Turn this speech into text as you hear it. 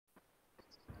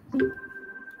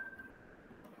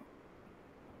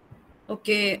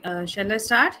Okay, shall I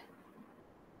start?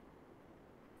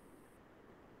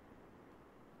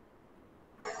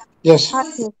 Yes.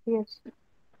 Yes, yes.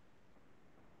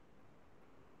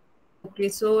 Okay,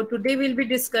 so today we'll be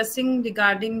discussing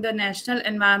regarding the national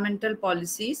environmental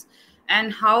policies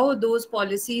and how those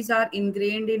policies are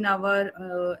ingrained in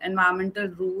our environmental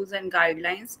rules and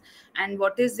guidelines, and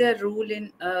what is their role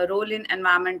in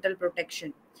environmental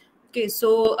protection. Okay,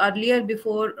 so earlier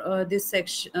before this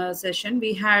session,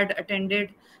 we had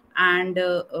attended and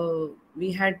we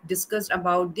had discussed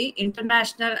about the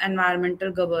international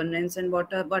environmental governance and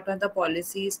what are the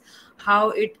policies, how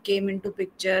it came into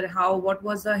picture, how what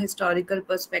was the historical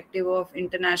perspective of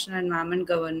international environment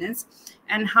governance,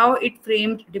 and how it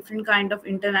framed different kind of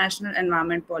international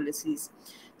environment policies.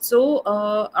 So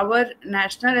our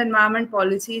national environment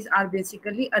policies are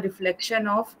basically a reflection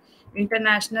of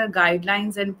international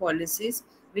guidelines and policies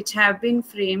which have been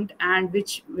framed and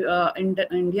which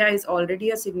India is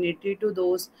already a signatory to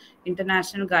those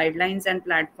international guidelines and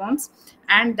platforms,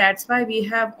 and that's why we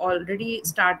have already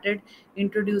started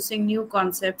introducing new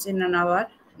concepts in our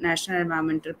national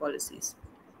environmental policies.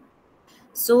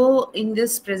 So in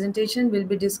this presentation, we'll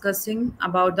be discussing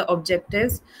about the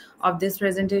objectives of this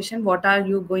presentation. What are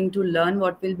you going to learn?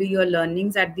 What will be your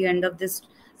learnings at the end of this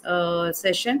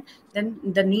session? Then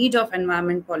the need of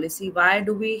environment policy. Why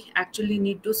do we actually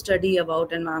need to study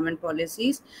about environment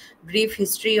policies? Brief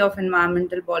history of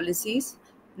environmental policies.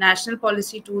 National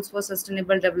policy tools for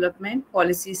sustainable development,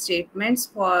 policy statements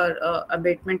for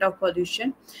abatement of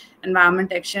pollution,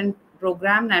 environment action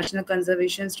program, national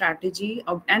conservation strategy,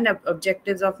 and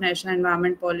objectives of national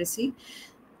environment policy.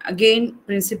 Again,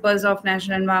 principles of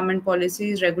national environment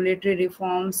policies, regulatory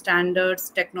reforms,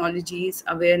 standards, technologies,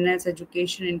 awareness,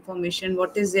 education, information.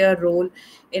 What is their role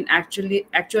in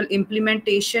actual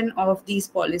implementation of these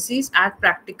policies at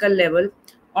practical level,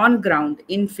 on ground,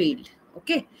 in field?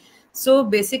 Okay. So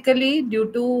basically,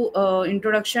 due to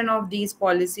introduction of these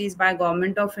policies by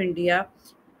Government of India,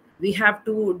 we have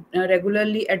to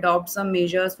regularly adopt some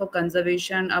measures for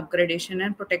conservation, upgradation,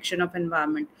 and protection of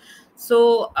environment.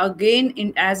 So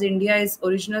again, as India is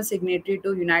original signatory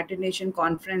to United Nations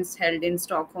conference held in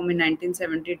Stockholm in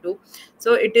 1972,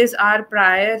 so it is our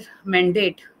prior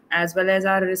mandate as well as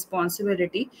our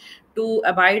responsibility to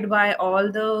abide by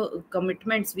all the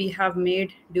commitments we have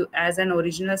made as an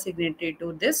original signatory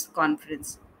to this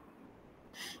conference.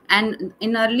 And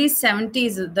in early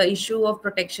 70s, the issue of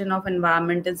protection of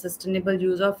environment and sustainable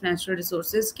use of natural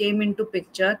resources came into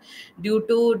picture due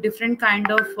to different kind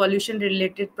of pollution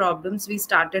related problems we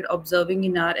started observing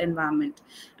in our environment.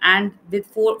 And with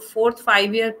fourth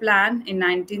 5-year plan in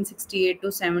 1968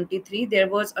 to 73, there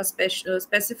was a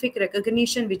specific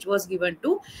recognition which was given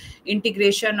to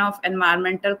integration of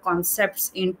environmental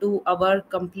concepts into our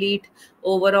complete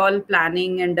overall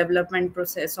planning and development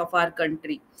process of our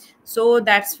country. So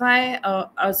that's why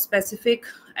a specific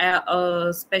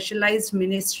specialized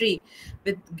ministry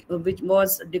with which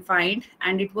was defined,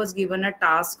 and it was given a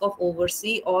task of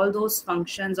oversee all those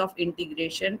functions of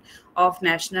integration of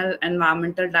national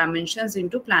environmental dimensions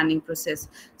into planning process.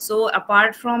 So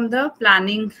apart from the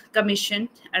planning commission,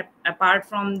 apart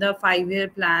from the 5-year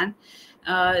plan,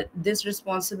 this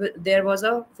responsible there was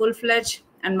a full-fledged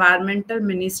environmental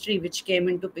ministry which came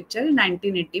into picture in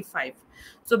 1985.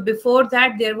 So before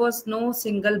that, there was no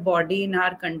single body in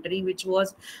our country which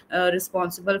was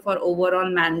responsible for overall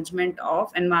management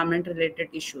of environment related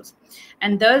issues.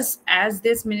 And thus, as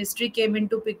this ministry came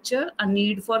into picture, a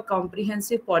need for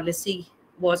comprehensive policy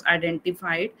was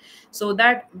identified, so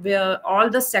that all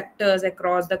the sectors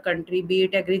across the country, be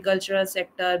it agricultural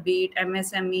sector, be it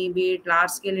MSME, be it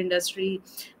large scale industry,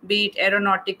 be it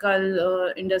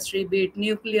aeronautical industry, be it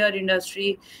nuclear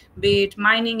industry, be it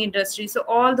mining industry, so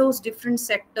all those different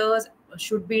sectors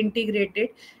should be integrated,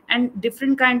 and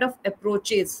different kind of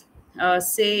approaches,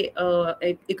 say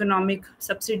economic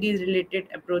subsidies related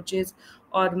approaches,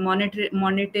 or monetary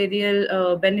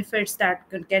benefits that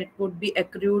could be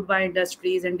accrued by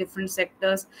industries and different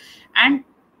sectors, and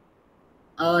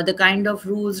the kind of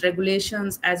rules,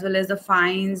 regulations, as well as the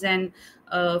fines and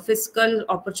fiscal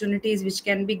opportunities which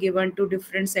can be given to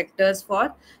different sectors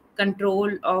for control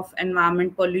of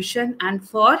environment pollution and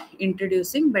for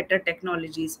introducing better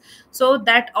technologies. So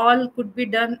that all could be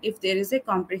done if there is a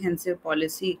comprehensive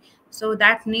policy. So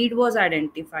that need was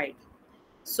identified.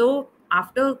 So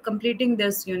after completing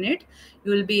this unit,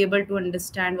 you will be able to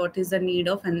understand what is the need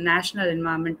of a national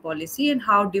environment policy and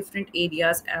how different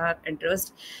areas are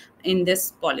addressed in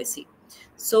this policy.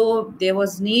 So there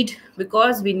was need,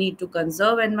 because we need to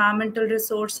conserve environmental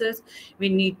resources. We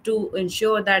need to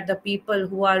ensure that the people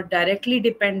who are directly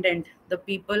dependent, the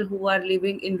people who are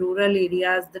living in rural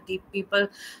areas, the people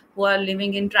who are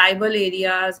living in tribal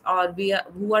areas, or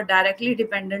who are directly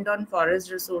dependent on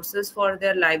forest resources for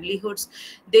their livelihoods,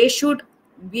 they should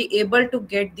be able to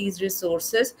get these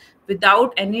resources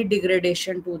without any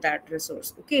degradation to that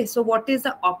resource. Okay, so what is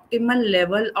the optimal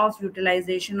level of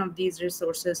utilization of these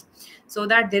resources, so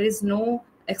that there is no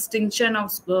extinction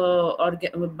of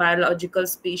biological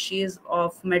species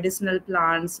of medicinal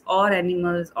plants or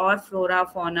animals or flora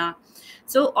fauna.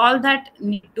 So all that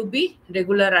need to be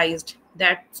regularized.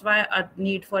 That's why a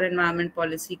need for environment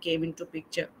policy came into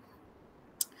picture.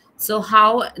 So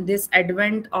how this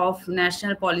advent of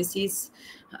national policies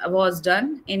was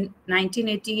done: in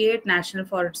 1988 national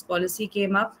forest policy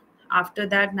came up. After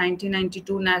that,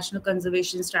 1992 national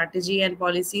conservation strategy and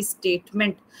policy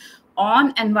statement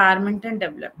on environment and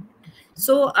development.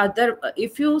 So other,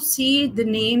 if you see the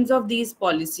names of these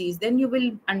policies, then you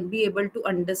will be able to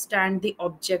understand the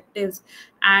objectives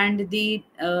and the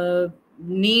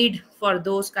need for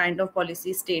those kind of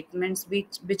policy statements,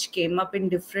 which came up in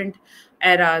different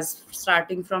eras,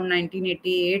 starting from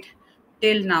 1988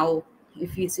 till now,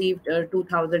 if you see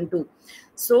 2002.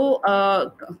 So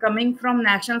coming from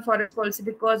national forest policy,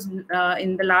 because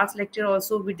in the last lecture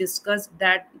also we discussed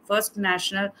that first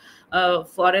national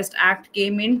forest act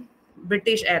came in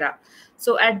British era.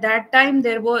 So at that time,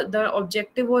 there was the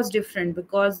objective was different,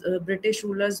 because British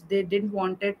rulers, they didn't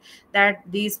wanted that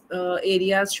these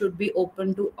areas should be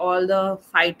open to all the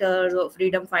fighters or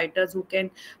freedom fighters who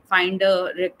can find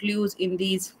a recluse in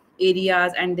these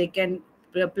areas, and they can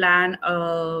plan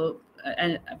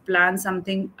plan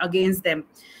something against them.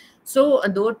 So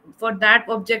though for that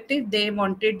objective, they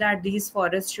wanted that these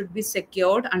forests should be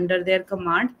secured under their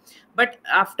command. But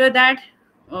after that,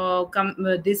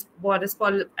 this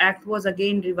act was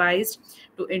again revised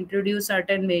to introduce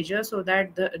certain measures, so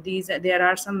that there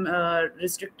are some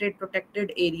restricted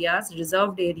protected areas,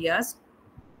 reserved areas,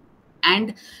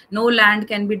 and no land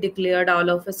can be declared all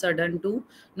of a sudden to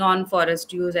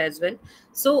non-forest use as well.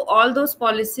 So all those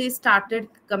policies started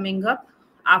coming up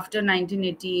after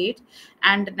 1988,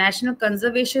 and national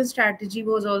conservation strategy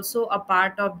was also a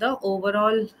part of the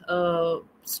overall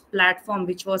platform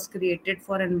which was created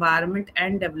for environment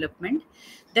and development.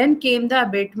 Then came the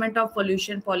abatement of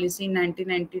pollution policy in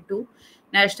 1992,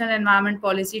 national environment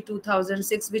policy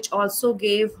 2006, which also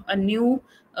gave a new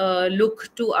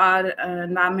look to our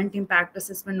environment impact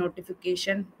assessment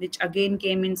notification, which again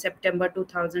came in September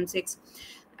 2006.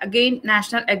 Again,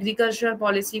 national agricultural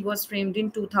policy was framed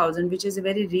in 2000, which is a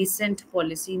very recent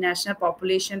policy. National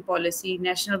population policy,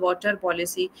 national water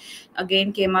policy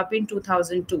again came up in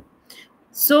 2002.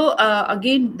 So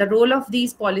again, the role of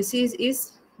these policies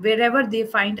is wherever they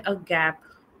find a gap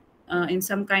in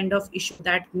some kind of issue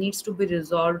that needs to be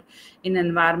resolved in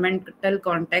environmental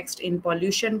context, in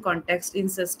pollution context, in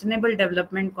sustainable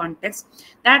development context,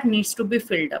 that needs to be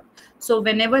filled up. So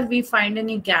whenever we find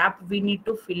any gap, we need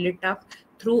to fill it up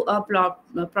through a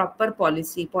proper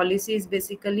policy. Policy is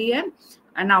basically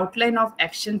an outline of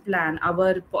action plan,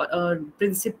 our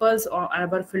principles or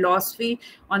our philosophy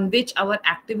on which our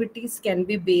activities can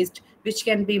be based, which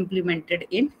can be implemented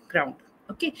in ground.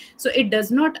 Okay, so it does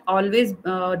not always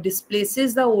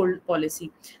displaces the old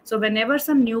policy. So whenever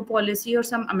some new policy or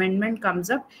some amendment comes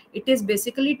up, it is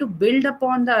basically to build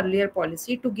upon the earlier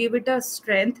policy, to give it a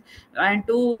strength, and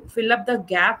to fill up the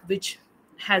gap which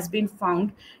has been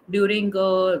found during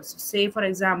say for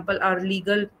example our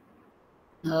legal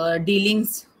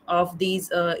dealings of these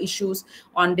issues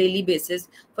on daily basis.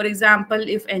 For example,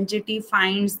 if NGT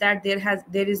finds that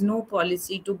there is no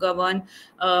policy to govern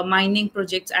mining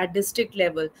projects at district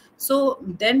level, so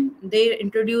then they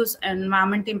introduce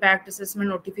environment impact assessment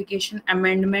notification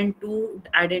amendment to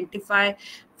identify,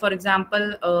 for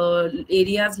example,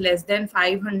 areas less than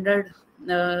 500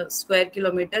 square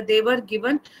kilometer, they were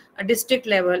given a district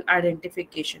level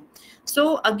identification.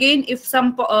 So again, if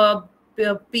some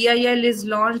PIL is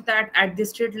launched that at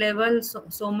district level,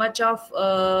 so much of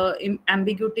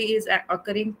ambiguity is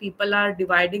occurring. People are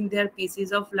dividing their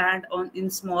pieces of land on in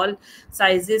small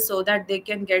sizes so that they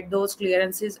can get those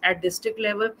clearances at district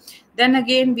level. Then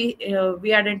again, we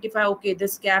identify, okay,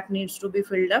 this gap needs to be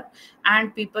filled up,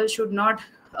 and people should not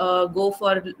go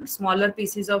for smaller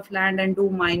pieces of land and do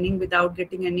mining without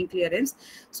getting any clearance.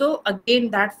 So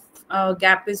again, that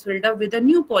gap is filled up with a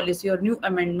new policy or new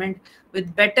amendment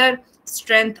with better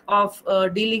strength of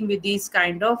dealing with these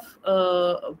kind of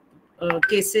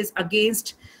cases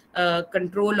against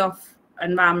control of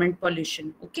environment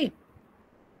pollution. Okay,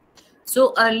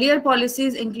 So earlier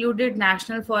policies included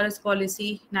national forest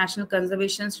policy, national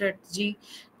conservation strategy,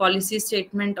 policy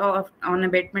statement of on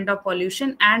abatement of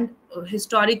pollution, and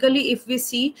historically, if we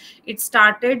see, it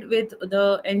started with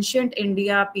the ancient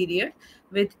India period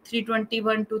with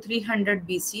 321 to 300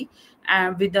 BC,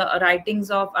 with the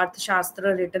writings of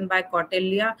Arthashastra written by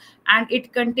Kautilya, and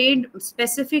it contained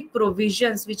specific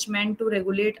provisions which meant to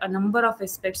regulate a number of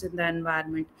aspects in the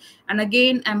environment. And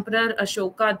again, Emperor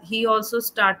Ashoka, he also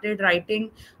started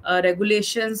writing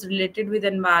regulations related with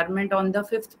environment on the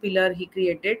fifth pillar he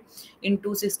created in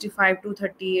 265 to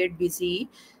 38 BCE.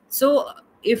 So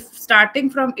if starting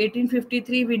from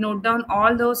 1853 we note down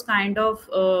all those kind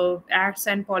of acts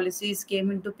and policies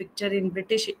came into picture in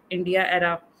British India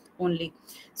era only.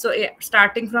 So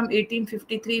starting from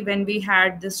 1853 when we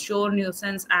had this Shore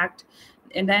Nuisance Act,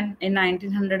 and then in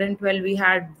 1912 we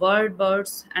had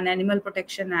Birds and Animal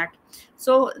Protection Act.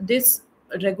 So this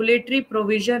regulatory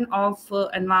provision of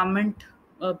environment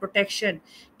protection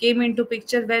came into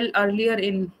picture well earlier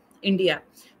in India.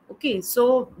 Okay,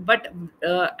 so but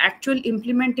actual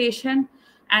implementation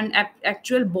and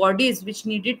actual bodies which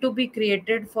needed to be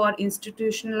created for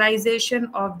institutionalization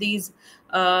of these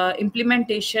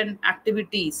implementation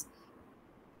activities,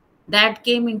 that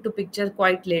came into picture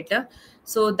quite later.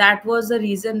 So that was the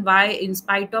reason why, in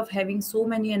spite of having so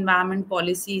many environment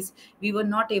policies, we were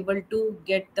not able to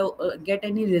get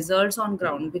any results on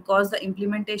ground, because the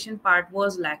implementation part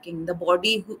was lacking. The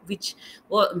body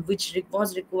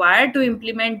was required to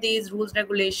implement these rules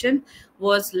regulation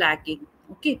was lacking.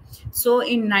 Okay, so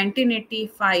in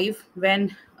 1985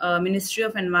 when Ministry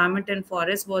of Environment and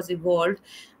Forest was evolved,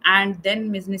 and then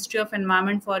Ministry of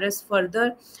Environment Forest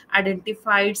further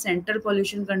identified central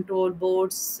pollution control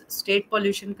boards, state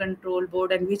pollution control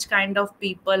board, and which kind of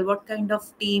people, what kind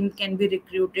of team can be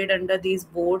recruited under these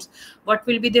boards, what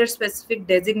will be their specific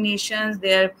designations,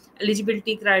 their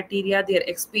eligibility criteria, their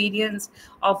experience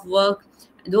of work.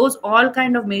 Those all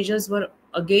kind of measures were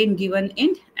again given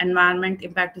in environment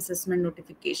impact assessment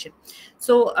notification.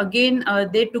 So again,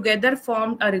 they together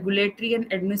formed a regulatory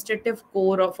and administrative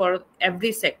core for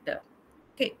every sector.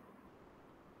 Okay,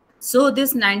 so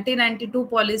this 1992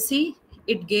 policy,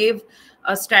 it gave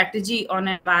a strategy on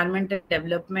environment and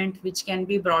development which can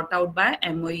be brought out by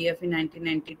MOEF in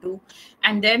 1992,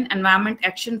 and then Environment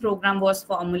Action Program was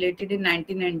formulated in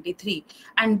 1993,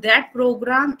 and that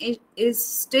program is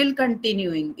still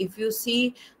continuing. If you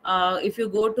see, if you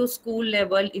go to school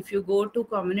level, if you go to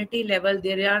community level,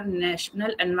 there are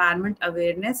national environment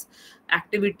awareness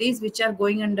activities which are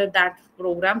going under that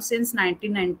program since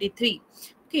 1993.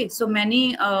 Okay, so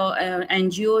many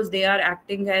NGOs, they are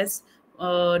acting as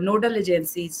nodal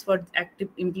agencies for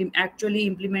actually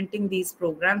implementing these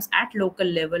programs at local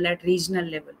level, at regional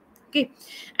level. Okay,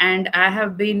 and I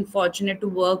have been fortunate to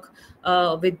work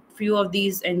with few of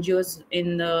these NGOs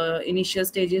in the initial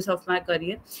stages of my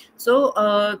career.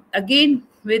 So again,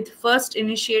 with first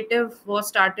initiative was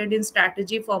started in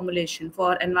strategy formulation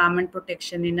for environment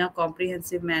protection in a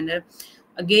comprehensive manner.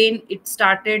 Again, it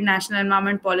started national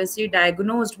environment policy,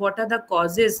 diagnosed what are the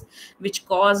causes which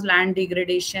cause land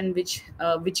degradation, which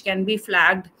can be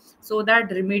flagged, so that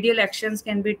remedial actions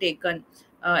can be taken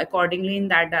accordingly in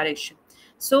that direction.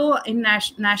 So in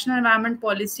national environment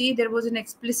policy, there was an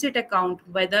explicit account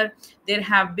whether there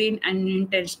have been an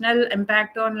intentional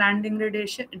impact on land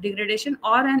degradation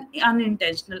or an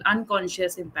unintentional,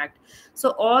 unconscious impact.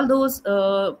 So all those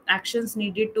actions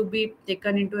needed to be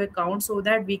taken into account, so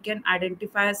that we can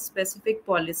identify specific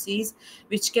policies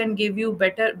which can give you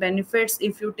better benefits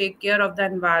if you take care of the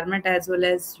environment as well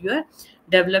as your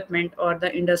development or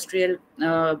the industrial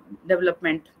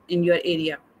development in your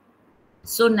area.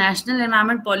 So national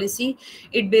environment policy,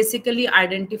 it basically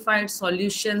identified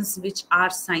solutions which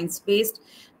are science based,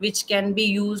 which can be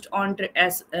used on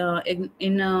as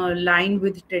in a line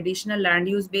with traditional land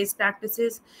use based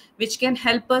practices, which can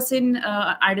help us in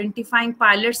identifying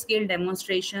pilot scale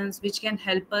demonstrations, which can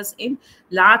help us in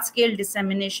large scale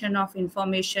dissemination of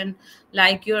information,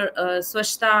 like your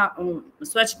Swachh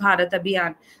Bharat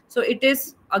Abhiyan. So it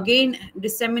is again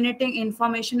disseminating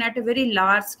information at a very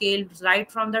large scale, right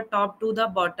from the top to the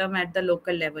bottom at the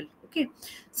local level. Okay,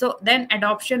 so then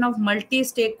adoption of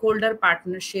multi-stakeholder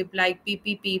partnership like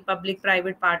PPP,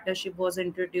 public-private partnership, was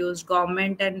introduced.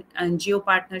 Government and NGO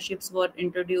partnerships were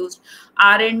introduced.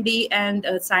 R&D and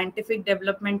scientific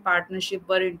development partnership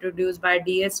were introduced by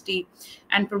DST,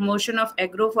 and promotion of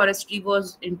agroforestry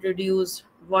was introduced.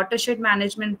 Watershed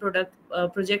management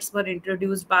projects were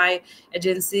introduced by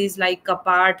agencies like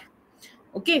CAPART.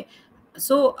 Okay,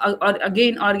 so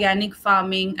again, organic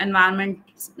farming, environment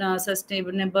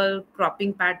sustainable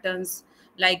cropping patterns,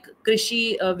 like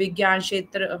Krishi Vigyan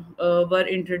Kshetra were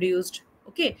introduced.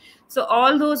 Okay, so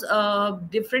all those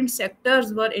different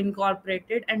sectors were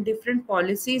incorporated and different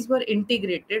policies were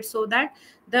integrated so that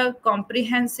the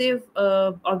comprehensive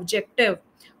objective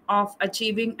of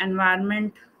achieving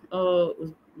environment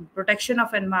protection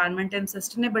of environment and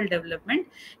sustainable development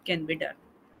can be done.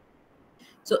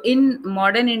 So in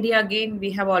modern India, again,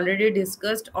 we have already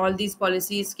discussed all these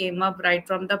policies came up right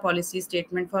from the policy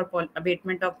statement for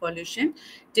abatement of pollution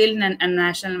till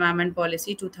National Environment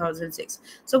Policy 2006.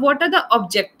 So what are the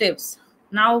objectives?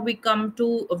 Now we come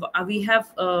to, we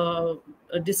have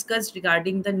discussed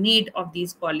regarding the need of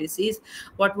these policies.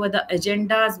 What were the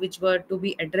agendas which were to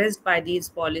be addressed by these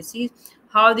policies?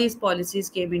 How these policies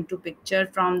came into picture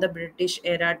from the British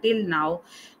era till now.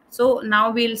 So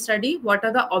now we'll study what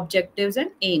are the objectives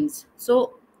and aims.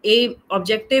 So a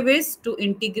objective is to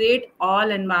integrate all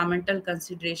environmental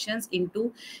considerations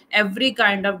into every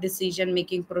kind of decision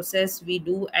making process we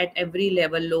do at every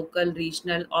level, local,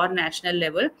 regional or national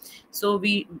level. So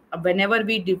we, whenever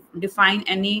we define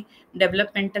any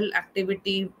developmental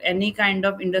activity, any kind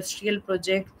of industrial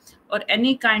project or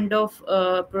any kind of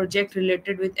project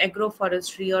related with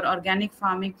agroforestry or organic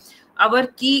farming, our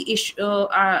key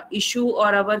issue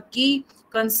or our key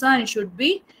concern should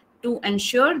be to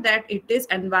ensure that it is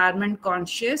environment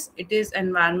conscious, it is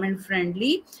environment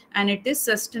friendly, and it is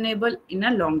sustainable in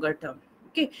a longer term.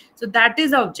 Okay, so that is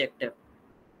the objective.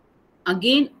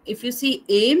 Again, if you see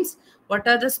aims, what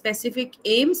are the specific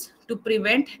aims? To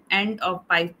prevent end of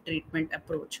pipe treatment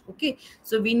approach. Okay,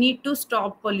 so we need to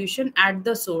stop pollution at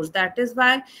the source. That is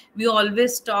why we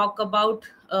always talk about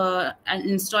an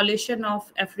installation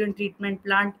of effluent treatment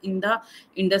plant in the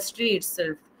industry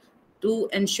itself, to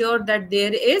ensure that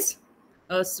there is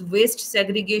waste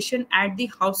segregation at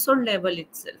the household level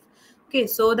itself. Okay,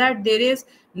 so that there is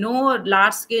no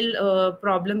large scale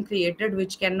problem created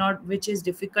which is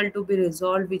difficult to be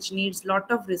resolved, which needs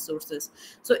lot of resources.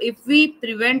 So if we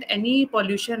prevent any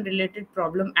pollution related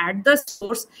problem at the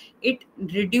source, it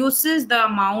reduces the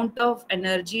amount of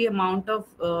energy, amount of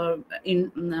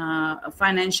in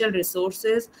financial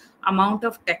resources, amount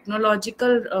of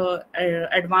technological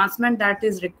advancement that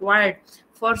is required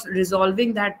for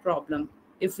resolving that problem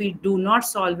if we do not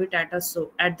solve it at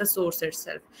the source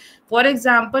itself. For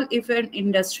example, if an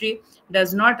industry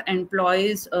does not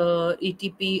employs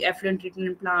ETP, effluent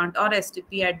treatment plant, or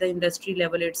STP at the industry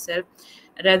level itself,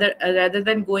 rather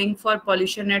than going for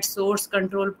pollution at source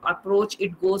control approach,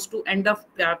 it goes to end of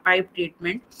pipe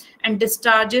treatment and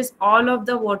discharges all of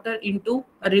the water into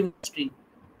a river stream.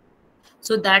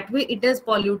 So that way it is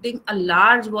polluting a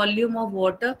large volume of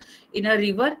water in a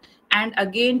river, and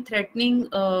again threatening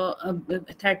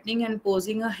and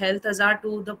posing a health hazard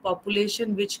to the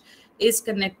population which is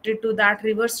connected to that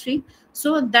river stream.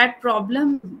 So that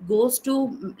problem goes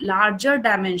to larger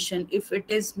dimension if it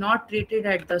is not treated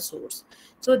at the source.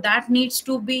 So that needs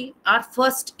to be our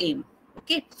first aim.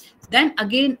 Okay, then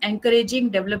again encouraging,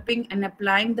 developing and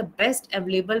applying the best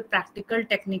available practical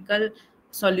technical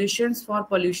solutions for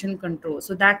pollution control.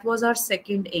 So that was our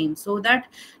second aim, so that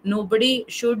nobody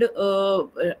should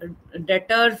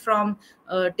deter from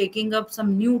taking up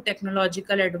some new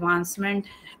technological advancement,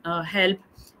 help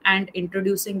and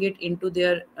introducing it into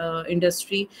their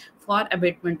industry for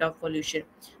abatement of pollution.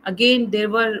 Again, there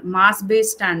were mass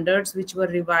based standards which were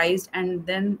revised, and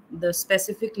then the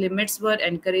specific limits were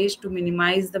encouraged to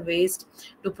minimize the waste,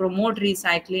 to promote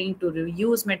recycling, to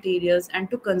reuse materials, and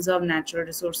to conserve natural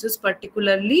resources,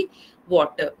 particularly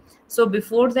water. So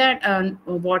before that,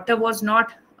 water was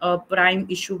not a prime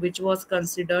issue which was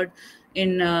considered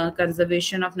in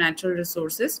conservation of natural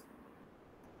resources.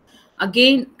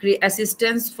 Again,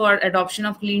 assistance for adoption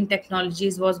of clean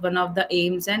technologies was one of the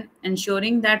aims, and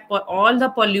ensuring that all the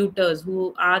polluters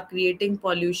who are creating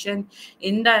pollution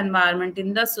in the environment,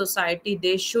 in the society,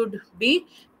 they should be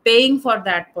paying for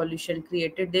that pollution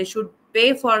created. They should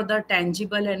pay for the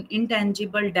tangible and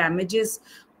intangible damages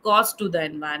caused to the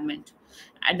environment.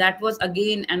 And that was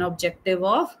again an objective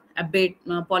of abate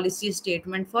policy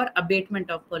statement for abatement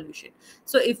of pollution.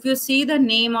 So if you see the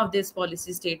name of this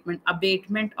policy statement,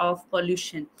 abatement of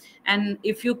pollution, and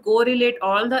if you correlate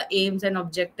all the aims and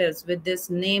objectives with this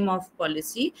name of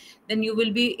policy, then you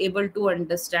will be able to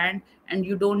understand, and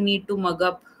you don't need to mug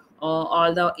up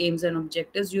all the aims and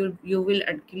objectives. You will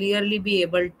clearly be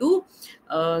able to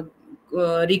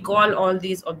recall all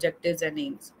these objectives and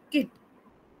aims. Okay,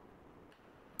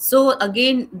 So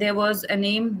again, there was an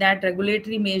aim that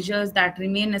regulatory measures that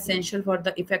remain essential for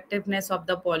the effectiveness of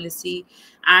the policy,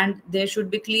 and there should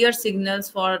be clear signals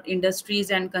for industries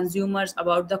and consumers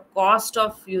about the cost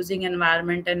of using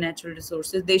environment and natural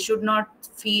resources. They should not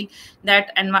feel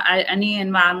that any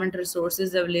environment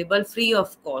resources available free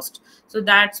of cost. So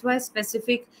that's why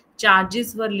specific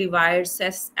charges were levied.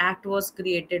 Cess Act was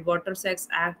created, Water Cess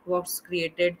Act was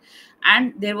created,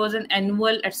 and there was an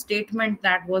annual statement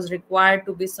that was required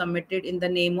to be submitted in the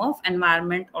name of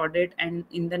environment audit and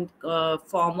in the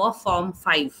form of form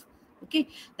 5. Okay,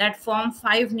 that form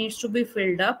 5 needs to be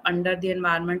filled up under the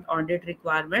environment audit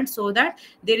requirement, so that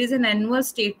there is an annual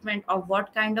statement of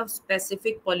what kind of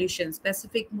specific pollution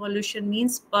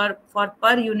means per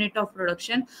unit of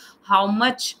production, how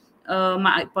much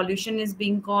pollution is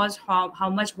being caused, how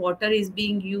much water is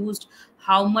being used,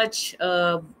 how much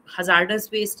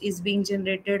hazardous waste is being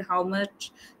generated, how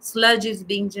much sludge is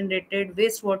being generated,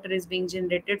 wastewater is being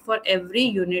generated for every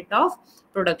unit of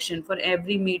production, for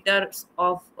every meter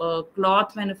of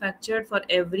cloth manufactured, for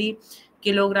every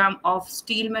kilogram of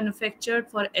steel manufactured,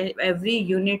 for every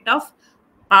unit of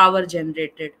power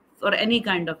generated for any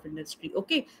kind of industry.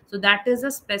 Okay, so that is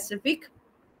a specific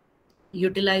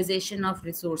utilization of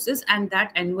resources, and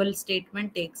that annual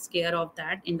statement takes care of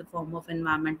that in the form of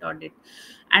environment audit.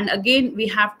 And again, we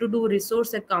have to do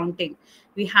resource accounting.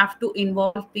 We have to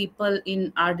involve people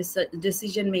in our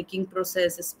decision making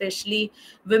process, especially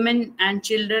women and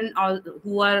children, all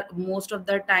who are most of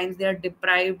the times they are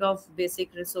deprived of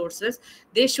basic resources.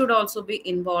 They should also be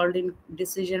involved in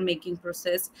decision making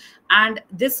process, and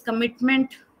this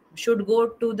commitment should go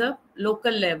to the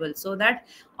local level, so that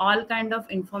all kind of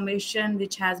information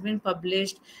which has been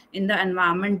published in the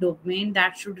environment domain,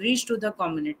 that should reach to the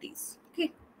communities.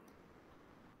 Okay,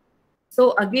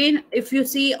 so again, if you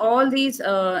see all these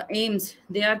aims,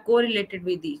 they are correlated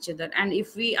with each other, and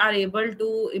if we are able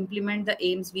to implement the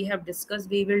aims we have discussed,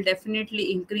 we will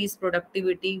definitely increase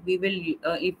productivity. We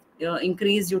will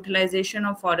increase utilization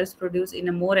of forest produce in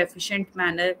a more efficient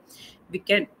manner. We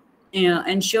can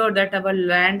ensure that our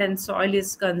land and soil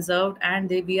is conserved, and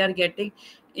we are getting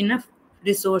enough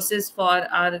resources for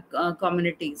our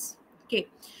communities. Okay,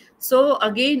 so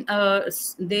again,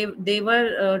 they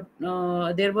were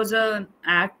there was a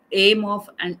act aim of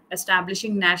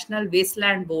establishing national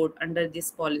wasteland board under this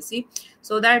policy,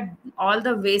 so that all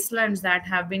the wastelands that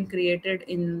have been created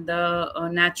in the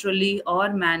naturally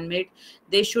or man-made,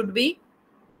 they should be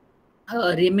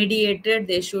remediated.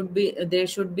 There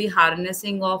should be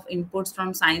harnessing of inputs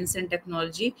from science and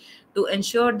technology to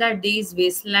ensure that these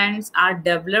wastelands are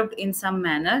developed in some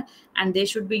manner, and they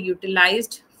should be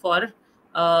utilized for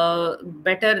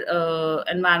better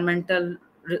environmental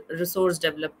resource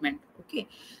development. Okay,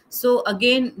 so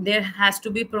again, there has to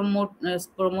be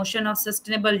promotion of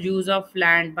sustainable use of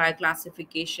land by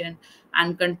classification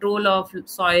and control of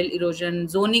soil erosion,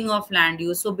 zoning of land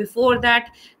use. So before that,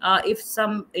 if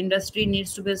some industry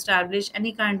needs to be established,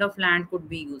 any kind of land could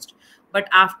be used. But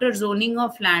after zoning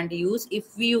of land use,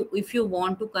 if you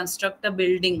want to construct a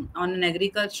building on an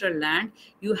agricultural land,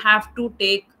 you have to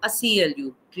take a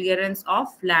CLU, clearance of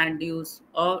land use,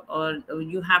 or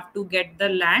you have to get the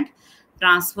land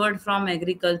transferred from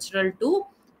agricultural to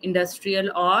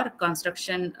industrial or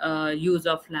construction use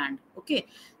of land. Okay,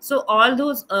 so all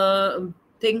those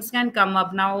things can come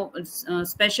up now.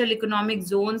 Special economic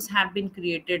zones have been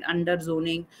created under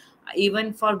zoning.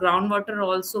 Even for groundwater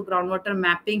also, groundwater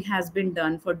mapping has been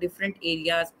done for different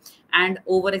areas, and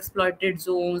over exploited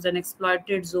zones and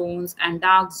exploited zones and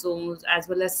dark zones as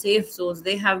well as safe zones,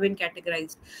 they have been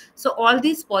categorized. So all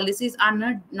these policies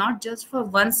are not just for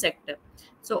one sector.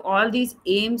 So all these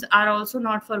aims are also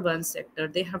not for one sector.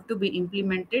 They have to be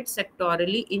implemented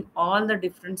sectorally in all the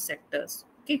different sectors.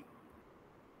 Okay,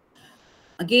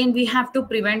 again, we have to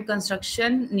prevent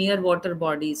construction near water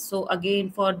bodies. So again,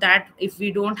 for that, if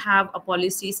we don't have a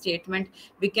policy statement,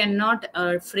 we cannot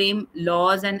frame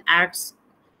laws and acts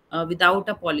without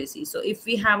a policy. So if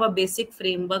we have a basic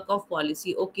framework of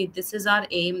policy, okay, this is our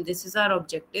aim, this is our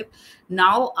objective,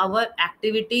 now our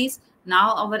activities,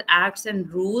 now our acts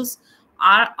and rules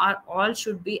are all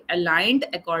should be aligned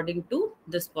according to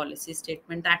this policy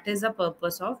statement. That is the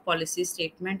purpose of policy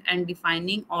statement, and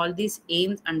defining all these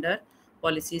aims under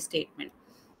policy statement.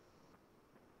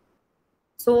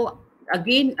 So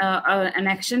again, an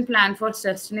action plan for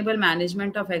sustainable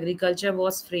management of agriculture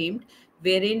was framed,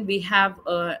 wherein we have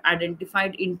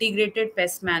identified integrated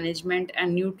pest management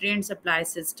and nutrient supply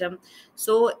system.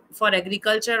 So for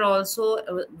agriculture also,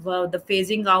 the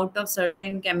phasing out of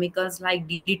certain chemicals like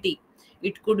DDT,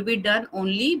 it could be done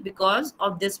only because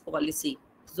of this policy.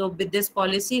 So with this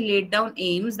policy laid down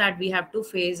aims that we have to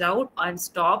phase out and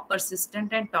stop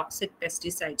persistent and toxic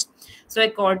pesticides. So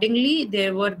accordingly,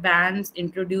 there were bans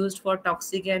introduced for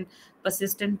toxic and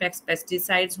persistent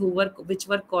pesticides which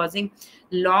were causing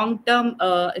long term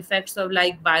effects of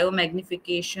like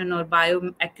biomagnification or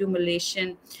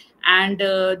bioaccumulation, and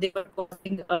they were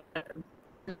causing loss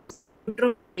of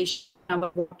eutrophication in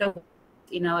our water bodies,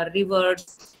 in our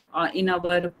rivers, in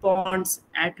our ponds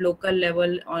at local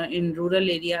level or in rural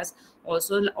areas.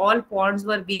 Also, all ponds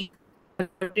were being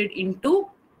converted into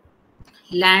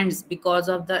lands because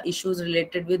of the issues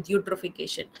related with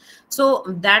eutrophication. So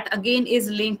that again is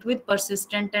linked with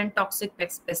persistent and toxic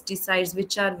pesticides,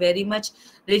 which are very much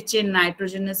rich in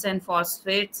nitrogenous and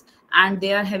phosphates, and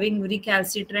they are having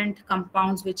recalcitrant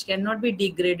compounds which cannot be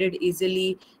degraded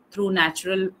easily through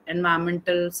natural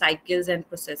environmental cycles and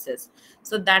processes.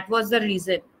 So that was the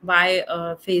reason why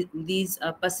these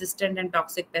persistent and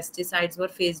toxic pesticides were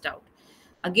phased out.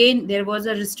 Again, there was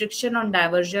a restriction on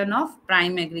diversion of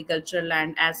prime agricultural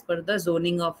land as per the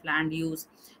zoning of land use,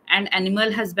 and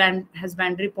animal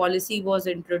husbandry policy was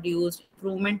introduced.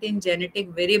 Improvement in genetic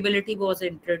variability was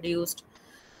introduced.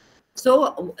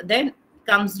 So then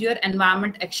comes your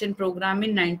environment action program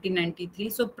in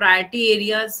 1993. So priority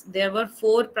areas, there were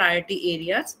four priority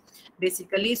areas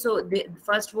basically. So the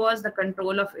first was the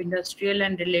control of industrial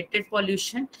and related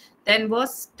pollution, then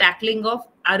was tackling of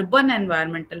urban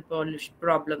environmental pollution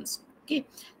problems. Okay,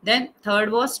 then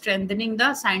third was strengthening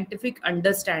the scientific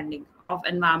understanding of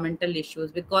environmental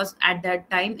issues, because at that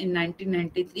time in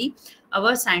 1993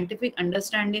 our scientific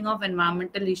understanding of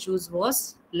environmental issues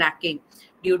was lacking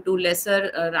due to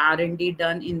lesser R&D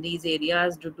done in these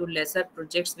areas, due to lesser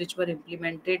projects which were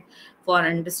implemented for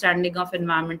understanding of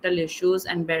environmental issues,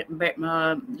 and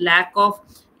lack of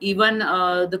even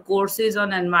the courses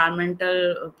on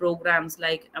environmental programs,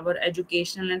 like our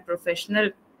educational and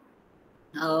professional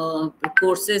uh,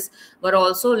 courses were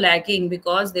also lacking,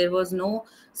 because there was no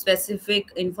specific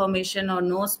information or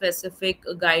no specific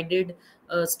guided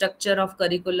structure of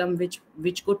curriculum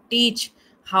which could teach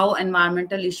how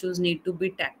environmental issues need to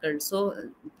be tackled. So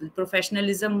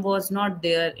professionalism was not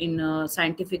there in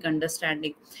scientific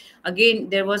understanding. Again,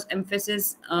 there was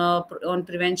emphasis on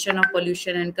prevention of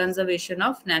pollution and conservation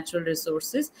of natural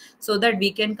resources, so that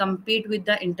we can compete with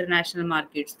the international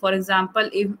markets. For example,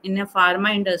 if in a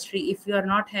pharma industry, if you are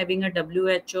not having a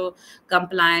WHO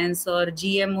compliance or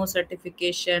GMO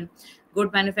certification,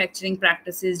 good manufacturing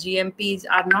practices, GMPs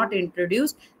are not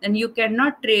introduced, then you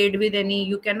cannot trade with any,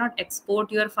 you cannot export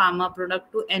your pharma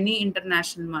product to any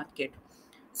international market.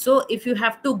 So if you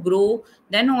have to grow,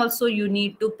 then also you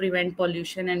need to prevent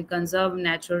pollution and conserve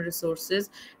natural resources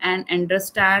and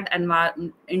understand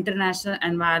international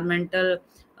environmental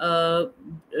uh,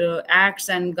 acts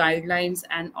and guidelines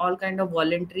and all kind of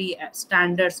voluntary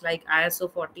standards like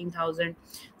ISO 14000.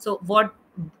 So what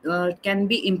can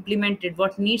be implemented,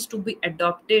 what needs to be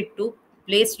adopted to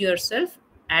place yourself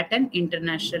at an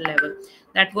international level,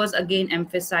 that was again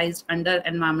emphasized under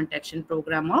environment action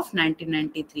program of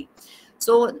 1993.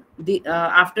 So the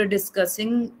after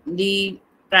discussing the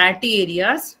priority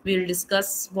areas, we'll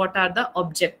discuss what are the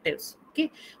objectives. Okay,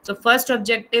 so first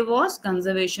objective was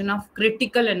conservation of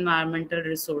critical environmental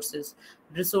resources,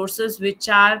 resources which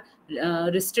are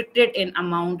restricted in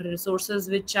amount, resources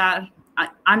which are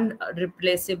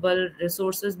unreplaceable,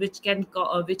 resources which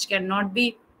cannot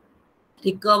be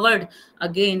recovered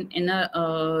again in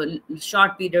a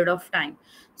short period of time.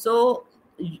 So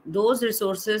those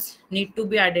resources need to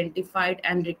be identified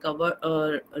and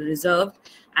recovered, reserved,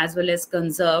 as well as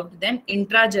conserved. Then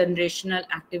intragenerational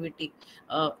activity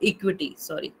equity,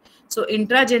 sorry. So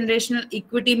intragenerational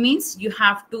equity means you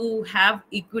have to have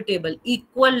equitable,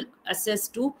 equal access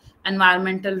to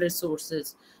environmental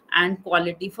resources and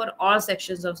quality for all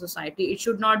sections of society. It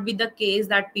should not be the case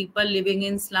that people living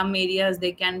in slum areas,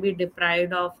 they can be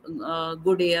deprived of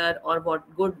good air or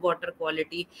good water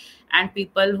quality, and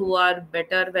people who are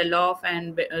better well off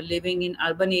and living in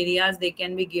urban areas, they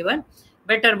can be given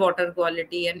better water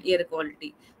quality and air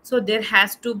quality. So there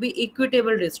has to be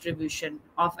equitable distribution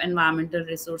of environmental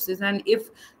resources, and if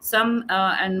some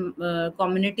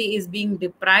community is being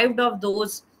deprived of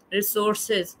those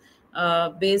resources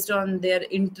based on their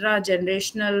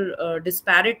intragenerational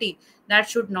disparity, that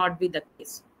should not be the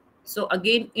case. So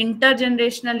again,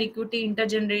 intergenerational equity,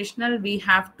 intergenerational, we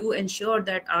have to ensure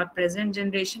that our present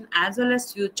generation as well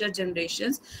as future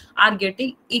generations are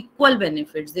getting equal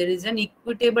benefits. There is an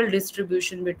equitable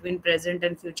distribution between present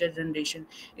and future generation.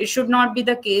 It should not be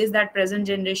the case that present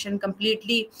generation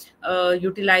completely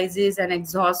utilizes and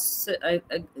exhausts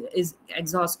is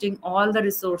exhausting all the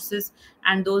resources,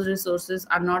 and those resources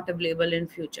are not available in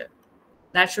future.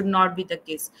 That should not be the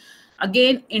case.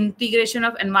 Again, integration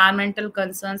of environmental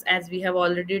concerns, as we have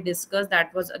already discussed,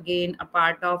 that was again a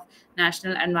part of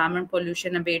national environment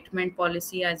pollution abatement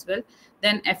policy as well.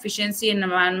 Then efficiency in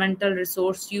environmental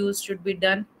resource use should be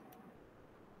done.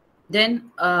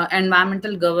 Then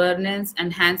environmental governance,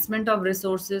 enhancement of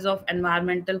resources of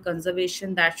environmental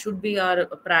conservation, that should be our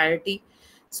priority.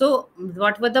 So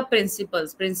what were the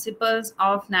principles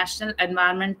of national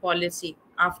environment policy?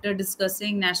 After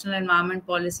discussing national environment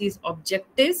policy's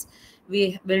objectives,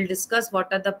 we will discuss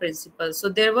what are the principles. So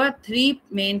there were three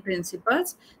main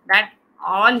principles: that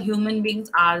all human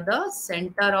beings are the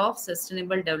center of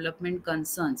sustainable development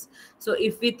concerns. So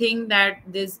if we think that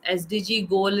this SDG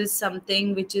goal is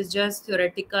something which is just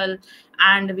theoretical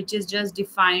and which is just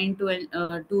defined to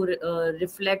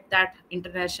reflect that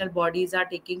international bodies are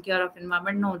taking care of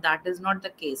environment, no, that is not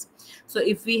the case. So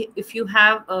if you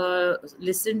have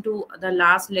listened to the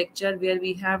last lecture where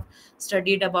we have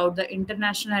studied about the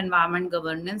international environment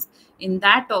governance, in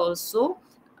that also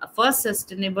first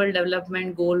sustainable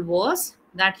development goal was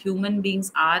that human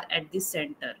beings are at the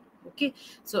center. Okay,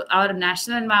 so our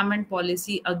national environment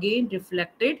policy again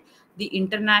reflected the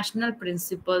international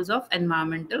principles of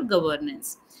environmental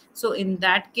governance. So in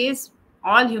that case,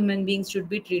 all human beings should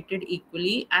be treated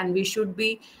equally, and we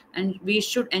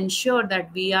should ensure that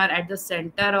we are at the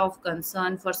center of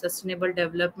concern for sustainable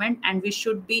development, and we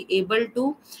should be able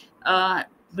to uh,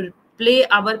 play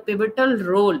our pivotal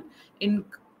role in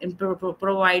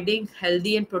providing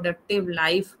healthy and productive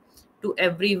life to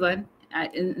everyone,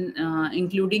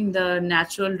 including the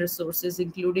natural resources,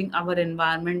 including our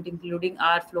environment, including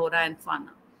our flora and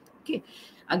fauna. Okay,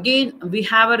 again, we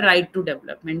have a right to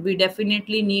development. We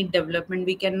definitely need development.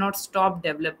 We cannot stop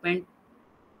development.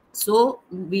 So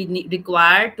we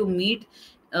require to meet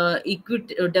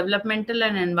developmental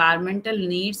and environmental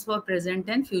needs for present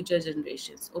and future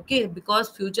generations. Okay, because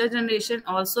future generation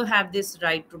also have this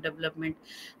right to development.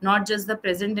 Not just the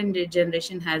present and the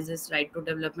generation has this right to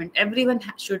development. Everyone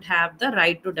should have the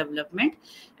right to development.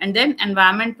 And then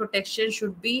environment protection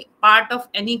should be part of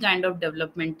any kind of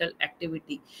developmental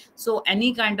activity. So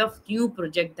any kind of new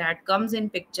project that comes in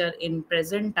picture in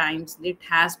present times, it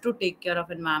has to take care of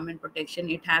environment protection.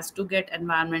 It has to get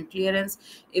environment clearance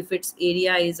if its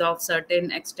area is of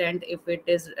certain extent, if it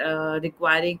is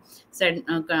requiring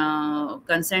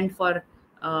consent for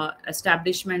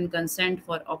establishment, consent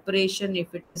for operation.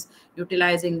 If it is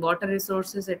utilizing water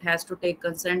resources, it has to take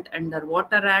consent under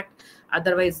Water Act,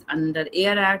 otherwise under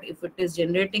Air Act. If it is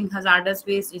generating hazardous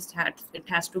waste, it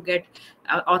has to get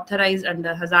authorized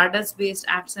under hazardous waste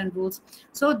acts and rules.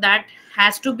 So that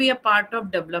has to be a part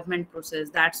of development process.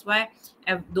 That's why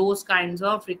those kinds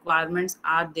of requirements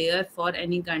are there for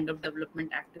any kind of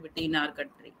development activity in our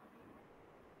country.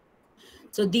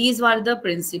 So these were the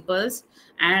principles,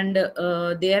 and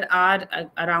there are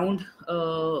around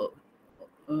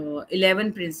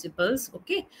 11 principles.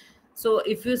 Okay, so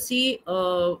if you see,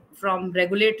 from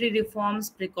regulatory reforms,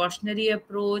 precautionary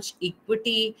approach,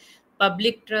 equity,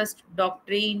 public trust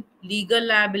doctrine, legal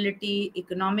liability,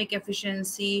 economic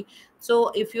efficiency. So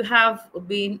if you have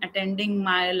been attending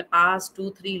my past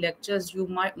 2 3 lectures, you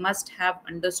must have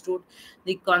understood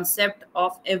the concept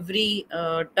of every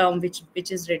term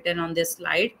which is written on this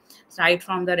slide, right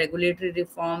from the regulatory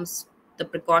reforms, the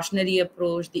precautionary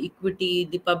approach, the equity,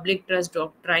 the public trust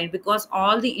doctrine, because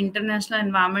all the international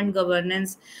environment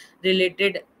governance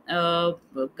related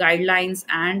guidelines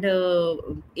and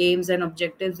aims and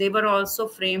objectives, they were also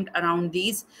framed around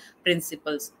these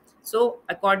principles. So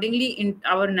accordingly, in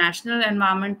our national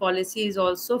environment policy is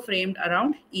also framed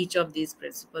around each of these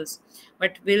principles,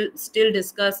 but we'll still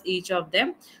discuss each of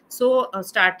them. So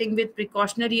starting with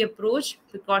precautionary approach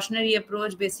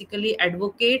basically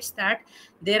advocates that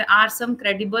there are some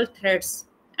credible threats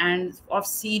and of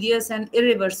serious and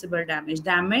irreversible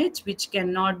damage which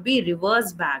cannot be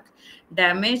reversed back,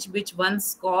 damage which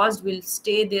once caused will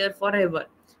stay there forever.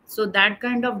 So that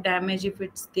kind of damage, if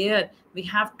it's there, we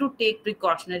have to take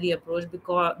precautionary approach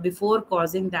because before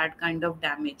causing that kind of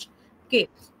damage. Okay,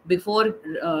 before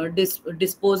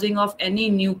disposing of any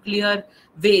nuclear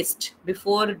waste,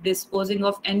 before disposing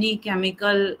of any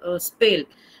chemical spill,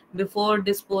 before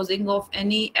disposing of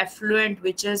any effluent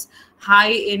which is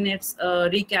high in its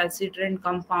recalcitrant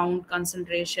compound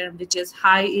concentration, which is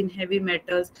high in heavy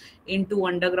metals, into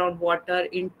underground water,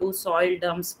 into soil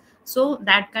dumps. So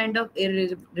that kind of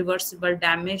irreversible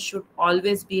damage should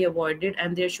always be avoided,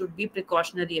 and there should be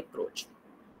precautionary approach.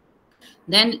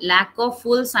 Then lack of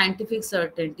full scientific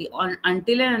certainty, on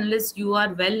until and unless you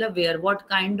are well aware what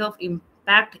kind of impact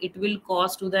impact it will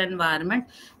cause to the environment,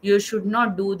 you should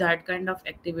not do that kind of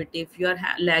activity. If you are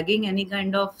lagging any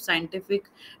kind of scientific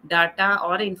data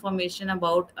or information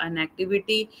about an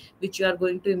activity which you are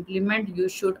going to implement, you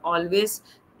should always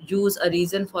use a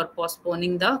reason for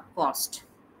postponing the cost.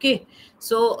 Okay,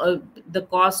 so the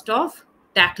cost of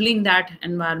tackling that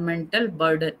environmental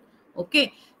burden.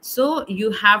 Okay, so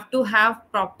you have to have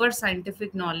proper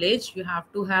scientific knowledge, you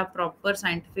have to have proper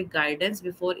scientific guidance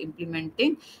before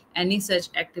implementing any such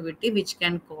activity which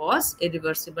can cause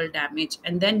irreversible damage,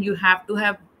 and then you have to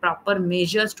have proper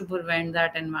measures to prevent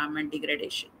that environment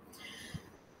degradation.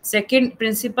 Second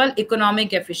principle,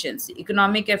 economic efficiency.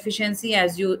 Economic efficiency,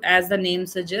 as the name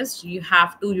suggests, you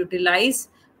have to utilize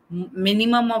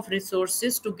minimum of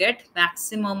resources to get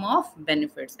maximum of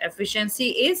benefits. Efficiency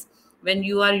is when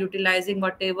you are utilizing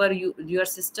whatever your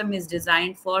system is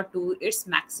designed for to its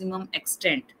maximum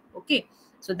extent. Okay,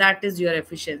 so that is your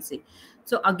efficiency.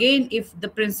 So again, if the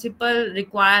principle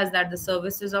requires that the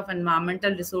services of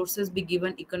environmental resources be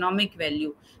given economic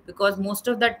value, because most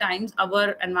of the times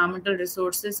our environmental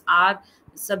resources are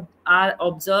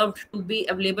observed to be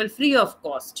available free of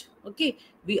cost. Okay,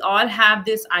 we all have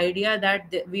this idea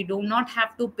that we do not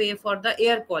have to pay for the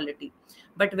air quality,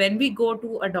 but when we go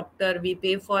to a doctor, we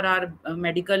pay for our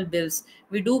medical bills,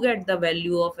 we do get the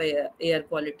value of air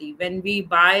quality. When we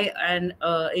buy an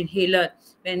inhaler,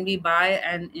 when we buy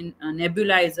a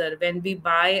nebulizer, when we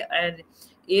buy an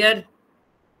air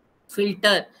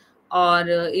filter or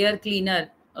air cleaner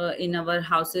in our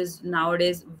houses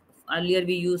nowadays. Earlier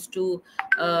we used to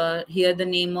hear the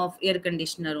name of air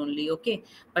conditioner only. Okay,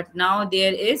 but now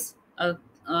there is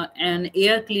an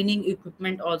air cleaning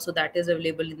equipment also that is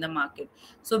available in the market.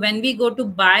 So when we go to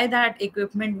buy that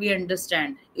equipment, we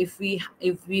understand if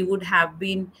we would have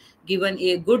been given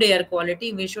a good air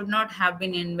quality, we should not have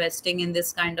been investing in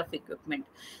this kind of equipment.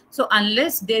 So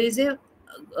unless there is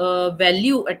a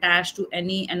value attached to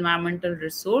any environmental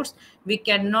resource, we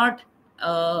cannot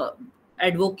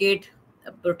advocate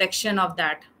protection of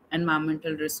that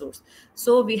environmental resource.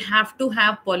 So we have to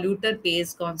have polluter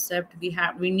pays concept.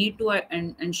 We need to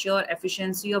ensure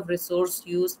efficiency of resource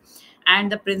use,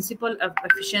 and the principle of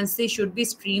efficiency should be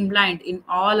streamlined in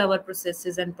all our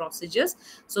processes and procedures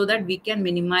so that we can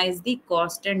minimize the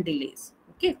cost and delays.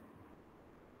 Okay,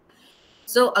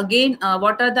 so again,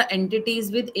 what are the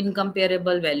entities with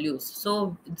incomparable values?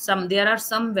 So there are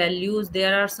some values,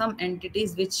 there are some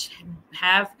entities which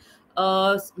have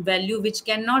a value which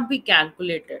cannot be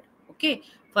calculated. Okay,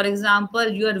 for example,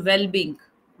 your well-being,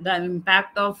 the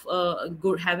impact of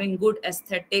having good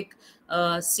aesthetic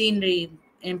scenery,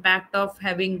 impact of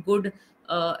having good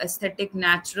aesthetic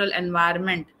natural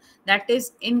environment, that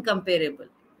is incomparable.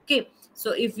 Okay,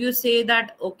 so if you say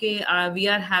that, okay, we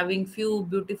are having few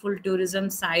beautiful tourism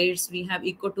sites, we have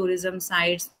ecotourism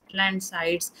sites, wetland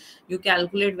sites, you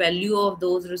calculate value of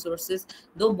those resources,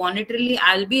 though monetarily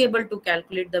I'll be able to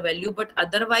calculate the value, but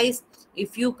otherwise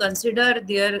if you consider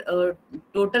their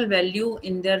total value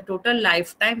in their total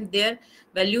lifetime, their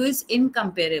value is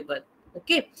incomparable.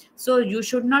 Okay, so you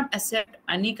should not accept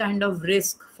any kind of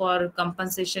risk for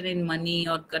compensation in money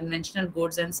or conventional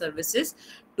goods and services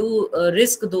to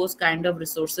risk those kind of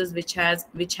resources which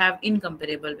have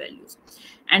incomparable values.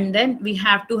 And then we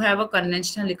have to have a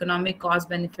conventional economic cost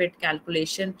benefit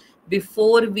calculation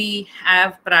before we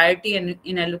have priority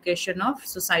in allocation of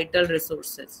societal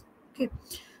resources. Okay,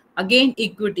 again,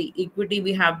 equity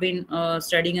we have been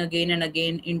studying again and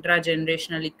again.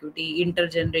 Intragenerational equity,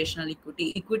 intergenerational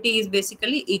equity. Equity is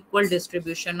basically equal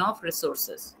distribution of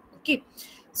resources. Okay,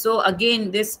 so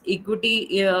again, this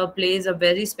equity plays a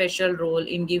very special role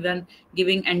in giving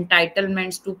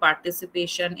entitlements to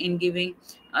participation, in giving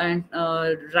and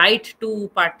right to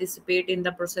participate in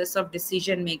the process of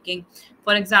decision making.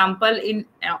 For example, in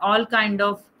all kind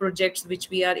of projects which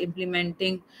we are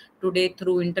implementing today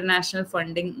through international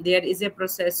funding, there is a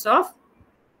process of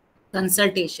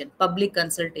consultation, public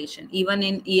consultation. Even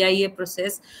in EIA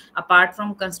process, apart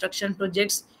from construction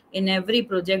projects, in every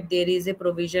project there is a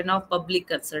provision of public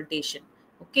consultation.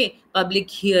 Okay, public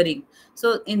hearing.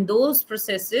 So in those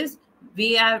processes,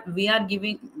 we are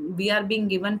being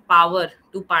given power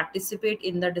to participate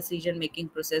in the decision making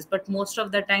process, but most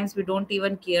of the times we don't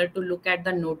even care to look at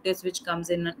the notice which comes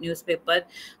in a newspaper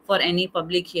for any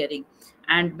public hearing.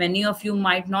 And many of you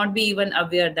might not be even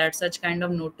aware that such kind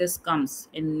of notice comes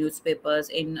in newspapers,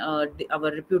 in our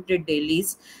reputed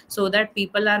dailies, so that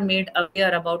people are made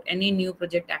aware about any new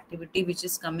project activity which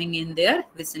is coming in their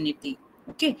vicinity.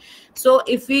 Okay, so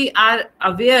if we are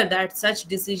aware that such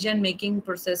decision making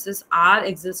processes are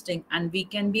existing and we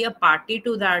can be a party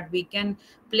to that, we can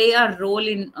play a role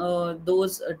in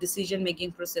those decision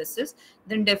making processes,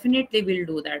 then definitely we'll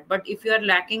do that. But if you are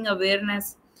lacking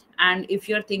awareness, and if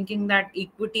you're thinking that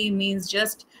equity means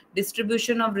just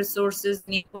distribution of resources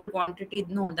in equal quantity,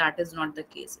 no, that is not the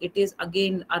case. It is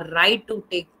again a right to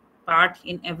take part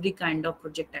in every kind of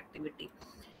project activity.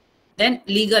 Then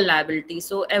legal liability.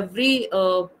 So every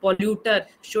polluter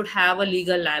should have a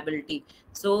legal liability,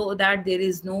 so that there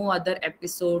is no other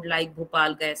episode like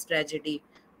Bhopal gas tragedy.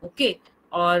 Okay,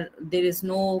 or there is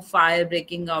no fire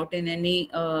breaking out in any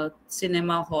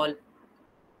cinema hall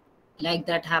like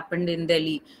that happened in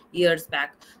Delhi years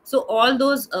back. So all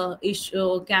those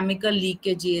chemical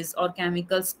leakages or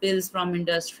chemical spills from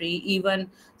industry,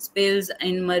 even spills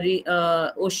in marine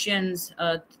oceans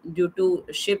due to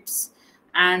ships,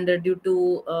 and due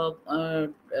to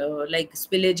like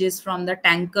spillages from the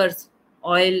tankers,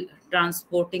 oil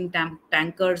transporting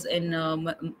tankers in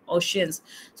oceans.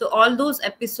 So all those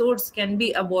episodes can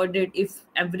be avoided if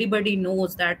everybody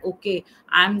knows that, okay,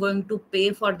 I'm going to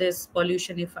pay for this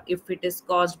pollution if it is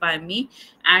caused by me,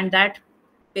 and that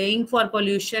paying for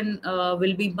pollution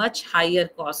will be much higher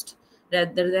cost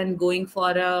rather than going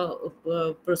for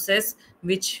a process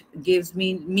which gives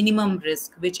me minimum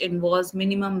risk, which involves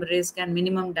minimum risk and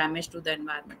minimum damage to the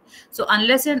environment. So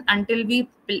unless and until we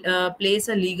place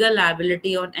a legal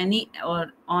liability on any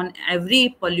or on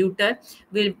every polluter,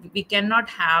 we cannot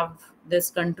have this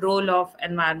control of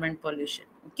environment pollution.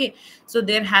 Okay, so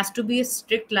there has to be a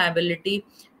strict liability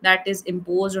that is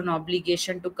imposed on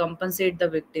obligation to compensate the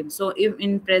victim. So if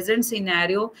in present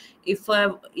scenario, if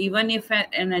even if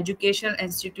an educational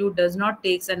institute does not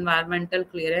takes environmental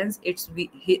clearance, its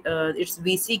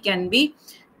VC can be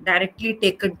directly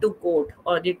taken to court,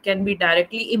 or it can be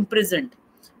directly imprisoned.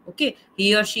 Okay,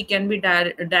 he or she can be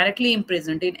directly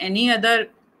imprisoned. In any other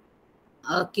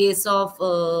a case of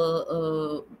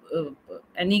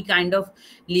any kind of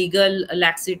legal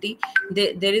laxity,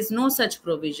 there is no such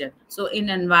provision. So in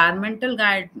environmental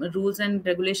guide rules and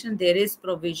regulation, there is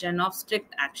provision of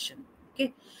strict action.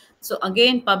 Okay, so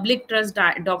again, public trust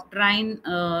doctrine,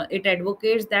 it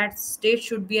advocates that state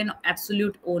should be an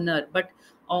absolute owner, but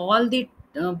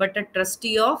a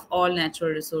trustee of all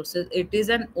natural resources. It is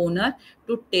an owner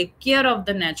to take care of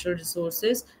the natural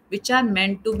resources which are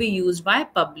meant to be used by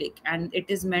public, and it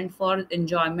is meant for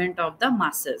enjoyment of the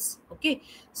masses. Okay,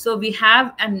 so we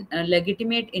have a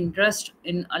legitimate interest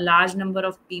in a large number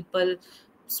of people's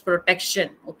protection,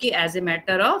 okay, as a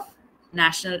matter of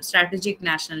national strategic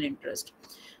national interest.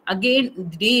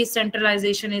 Again,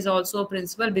 decentralization is also a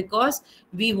principle, because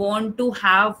we want to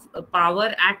have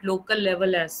power at local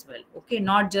level as well. Okay,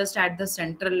 not just at the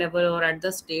central level or at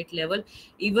the state level.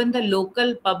 Even the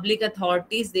local public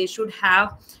authorities, they should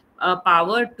have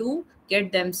power to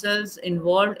get themselves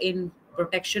involved in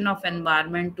protection of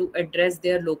environment to address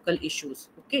their local issues.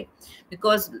 Okay,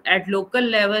 because at local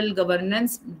level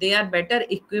governance, they are better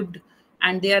equipped,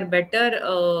 and they are better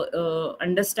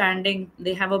understanding,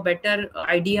 they have a better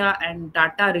idea and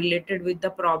data related with the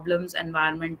problems,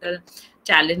 environmental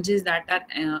challenges that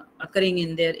are occurring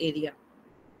in their area.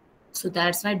 So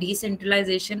that's why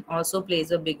decentralization also plays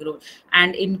a big role.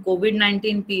 And in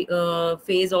COVID-19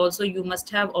 phase also, you must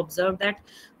have observed that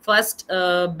first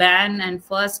ban and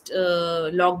first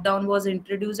lockdown was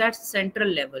introduced at central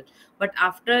level, but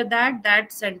after that,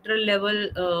 that central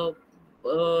level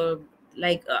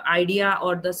idea,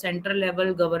 or the central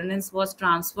level governance was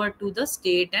transferred to the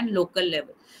state and local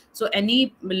level. So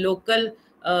any local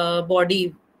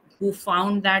body who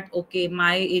found that, okay,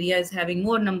 my area is having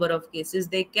more number of cases,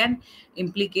 they can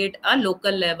implicate a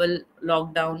local level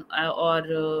lockdown,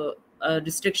 or a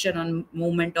restriction on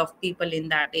movement of people in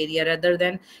that area, rather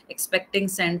than expecting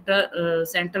central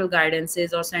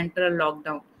guidances or central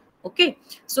lockdown. Okay,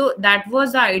 so that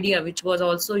was the idea which was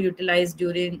also utilized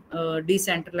during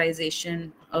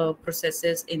decentralization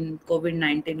processes in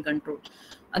COVID-19 control.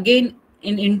 Again,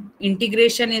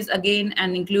 integration is again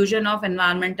an inclusion of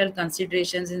environmental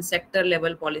considerations in sector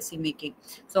level policy making.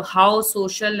 So how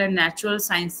social and natural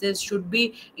sciences should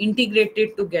be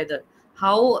integrated together,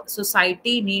 how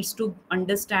society needs to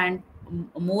understand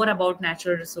more about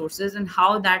natural resources, and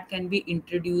how that can be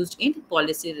introduced in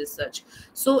policy research.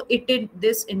 So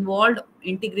this involved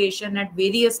integration at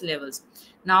various levels.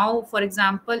 Now, for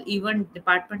example, even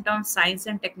Department of Science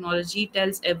and Technology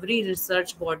tells every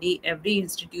research body, every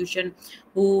institution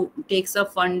who takes a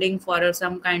funding for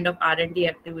some kind of R&D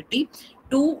activity,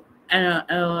 to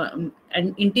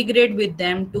and integrate with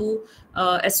them, to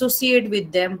associate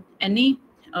with them any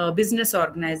business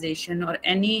organization or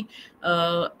any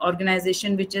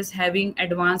organization which is having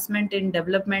advancement in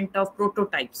development of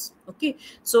prototypes. Okay,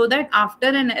 so that after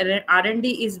an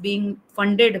R&D is being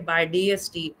funded by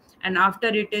DST, and after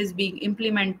it is being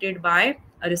implemented by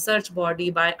a research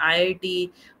body, by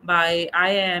IIT, by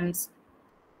IIMs,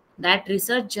 that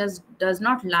research just does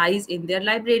not lies in their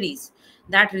libraries.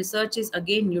 That research is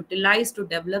again utilized to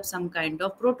develop some kind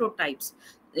of prototypes.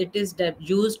 It is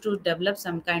used to develop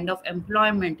some kind of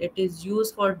employment. It is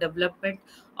used for development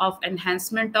of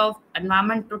enhancement of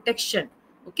environment protection.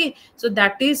 Okay, so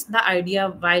that is the idea.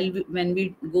 While when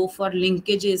we go for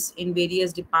linkages in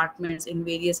various departments, in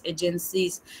various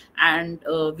agencies, and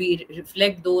we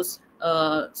reflect those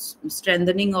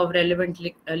strengthening of relevant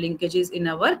linkages in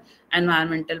our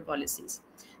environmental policies.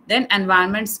 Then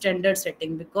environment standard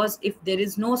setting, because if there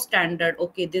is no standard,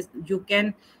 okay, this you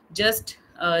can just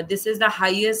this is the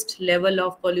highest level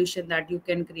of pollution that you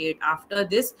can create. After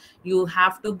this, you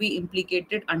have to be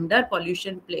implicated under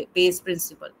pollution pays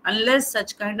principle. Unless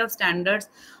such kind of standards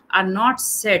are not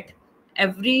set,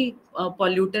 every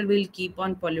polluter will keep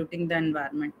on polluting the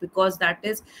environment, because that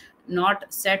is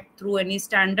not set through any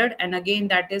standard, and again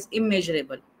that is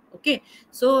immeasurable. Okay,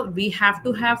 so we have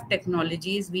to have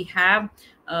technologies, we have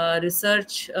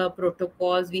research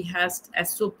protocols, we have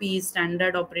SOPs,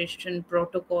 standard operation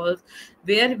protocols,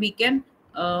 where we can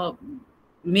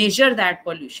measure that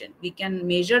pollution. We can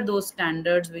measure those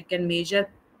standards, we can measure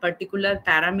particular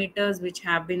parameters which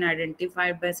have been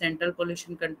identified by Central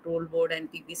Pollution Control Board and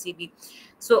PPCB.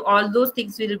 So all those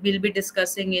things will be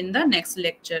discussing in the next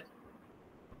lecture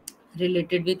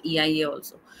related with EIA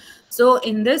also. So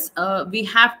in this, we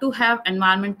have to have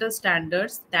environmental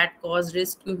standards that cause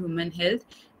risk to human health,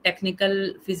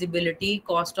 technical feasibility,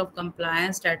 cost of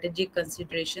compliance, strategic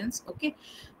considerations. Okay.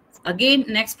 Again,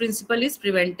 next principle is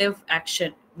preventive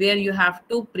action, where you have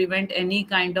to prevent any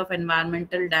kind of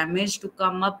environmental damage to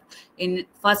come up in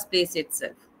first place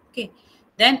itself. Okay.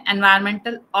 Then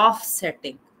environmental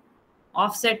offsetting.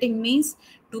 Offsetting means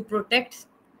to protect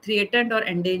threatened or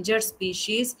endangered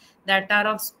species that are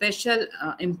of special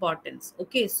importance.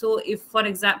 Okay, so if, for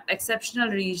example, exceptional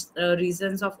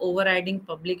reasons of overriding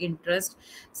public interest,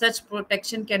 such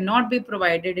protection cannot be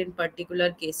provided in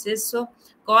particular cases. So,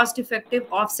 cost effective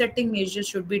offsetting measures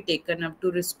should be taken up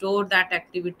to restore that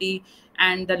activity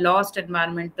and the lost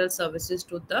environmental services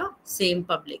to the same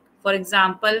public. For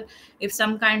example, if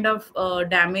some kind of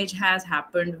damage has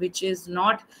happened which is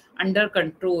not under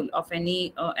control of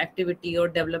any activity or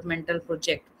developmental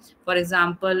project, for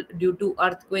example, due to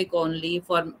earthquake only,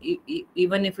 for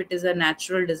even if it is a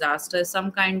natural disaster,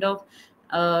 some kind of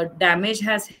damage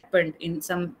has happened in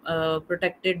some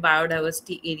protected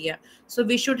biodiversity area, so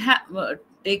we should have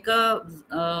take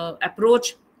a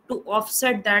approach to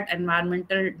offset that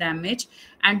environmental damage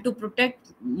and to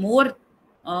protect more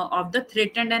of the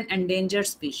threatened and endangered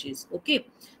species. Okay,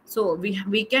 so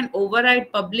we can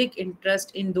override public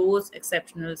interest in those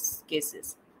exceptional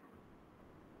cases.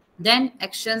 Then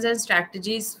actions and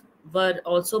strategies were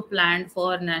also planned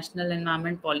for national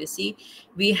environment policy.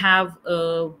 We have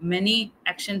many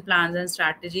action plans and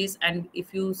strategies, and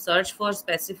if you search for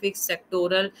specific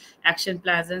sectoral action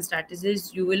plans and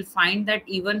strategies, you will find that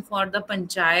even for the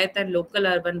panchayat and local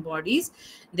urban bodies,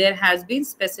 there has been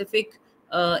specific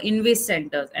INVIS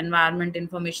centers, environment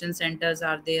information centers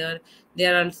are there.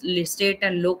 There are state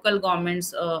and local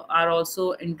governments are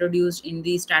also introduced in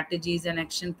these strategies and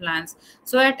action plans.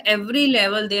 So at every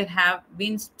level, there have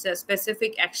been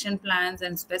specific action plans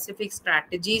and specific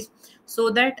strategies, so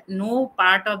that no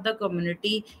part of the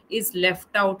community is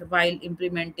left out while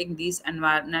implementing these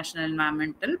national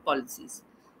environmental policies.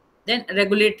 Then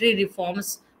regulatory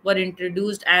reforms were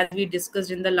introduced, as we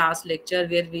discussed in the last lecture,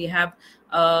 where we have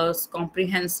a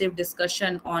comprehensive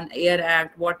discussion on Air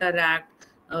Act, Water Act,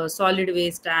 Solid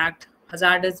Waste Act,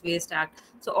 Hazardous Waste Act.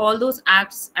 So all those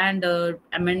acts and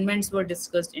amendments were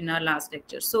discussed in our last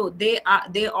lecture. So they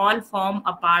all form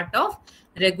a part of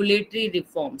regulatory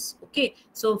reforms. Okay,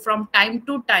 so from time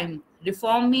to time,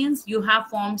 reform means you have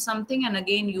formed something and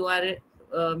again you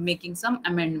are making some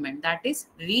amendment, that is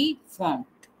reform.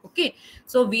 Okay,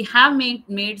 so we have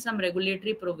made some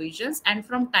regulatory provisions, and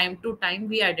from time to time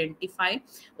we identify,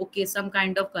 okay, some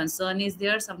kind of concern is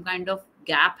there, some kind of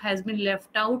gap has been left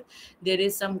out, there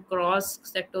is some cross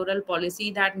sectoral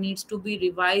policy that needs to be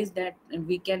revised, that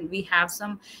we have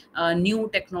some new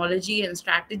technology and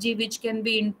strategy which can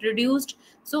be introduced.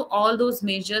 So all those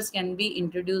measures can be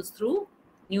introduced through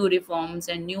new reforms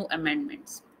and new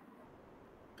amendments.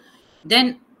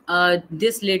 Then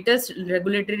this latest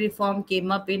regulatory reform came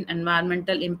up in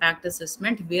environmental impact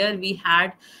assessment, where we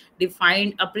had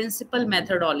defined a principal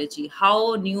methodology,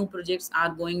 how new projects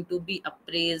are going to be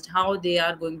appraised, how they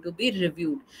are going to be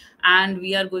reviewed. And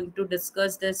we are going to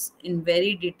discuss this in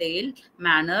very detailed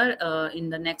manner in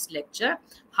the next lecture.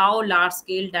 How large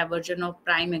scale diversion of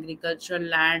prime agricultural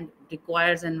land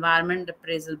requires environment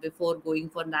appraisal before going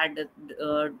for that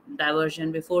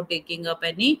diversion, before taking up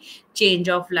any change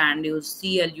of land use,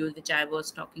 CLU, which I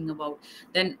was talking about.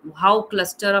 Then how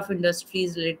cluster of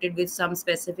industries related with some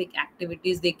specific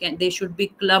activities, they should be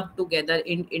clubbed together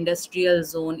in industrial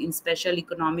zone, in special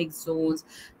economic zones,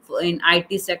 in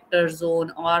IT sector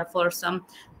zone, or for some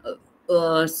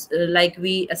like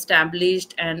we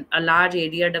established a large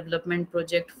area development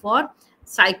project for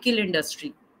cycle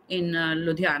industry in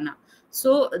Ludhiana.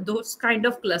 So those kind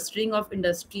of clustering of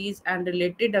industries and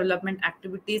related development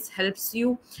activities helps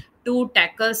you to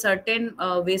tackle certain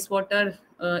wastewater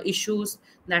issues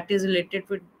that is related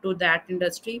to that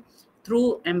industry,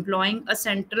 through employing a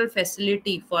central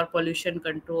facility for pollution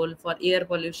control, for air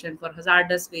pollution, for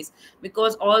hazardous waste.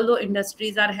 Because although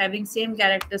industries are having same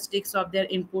characteristics of their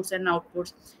inputs and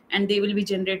outputs, and they will be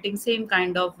generating same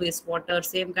kind of wastewater,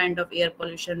 same kind of air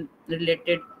pollution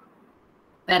related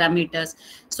parameters.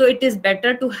 So it is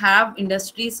better to have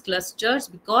industries clusters,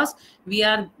 because we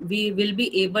will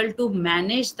be able to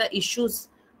manage the issues,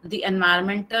 the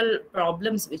environmental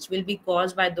problems which will be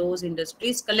caused by those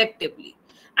industries collectively.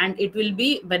 And it will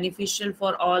be beneficial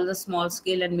for all the small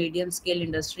scale and medium scale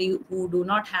industry who do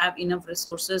not have enough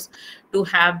resources to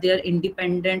have their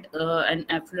independent and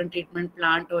effluent treatment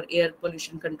plant or air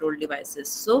pollution control devices.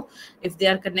 So if they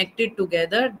are connected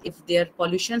together, if their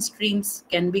pollution streams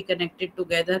can be connected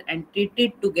together and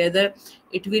treated together,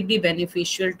 it will be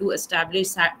beneficial to establish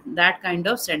that kind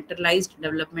of centralized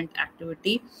development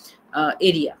activity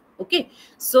area. Okay.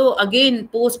 So again,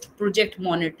 post project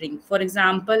monitoring, for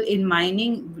example, in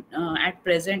mining at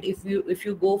present, if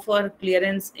you go for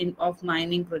clearance of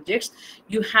mining projects,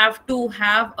 you have to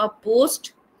have a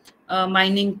post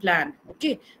mining plan.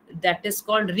 Okay. That is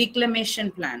called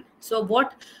reclamation plan. So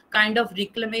what kind of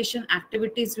reclamation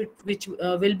activities which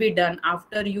will be done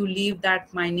after you leave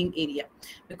that mining area?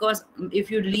 Because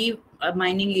if you leave a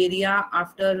mining area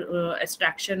after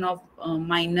extraction of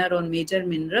minor or major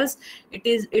minerals,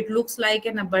 it looks like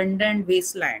an abundant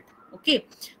wasteland. Okay.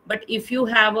 But if you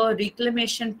have a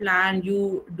reclamation plan,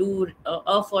 you do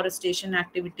afforestation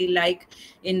activity, like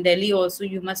in Delhi also,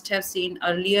 you must have seen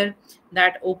earlier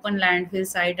that open landfill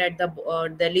site at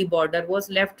the Delhi border was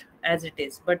left as it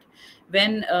is. But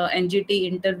when NGT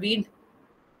intervened,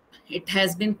 it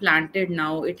has been planted.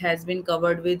 Now it has been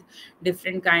covered with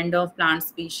different kind of plant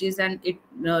species, and it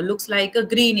looks like a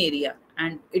green area,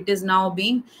 and it is now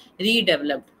being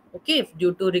redeveloped. Okay.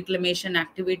 Due to reclamation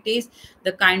activities,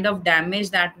 the kind of damage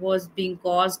that was being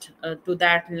caused to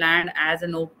that land as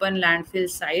an open landfill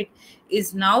site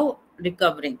is now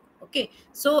recovering. Okay.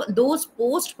 So those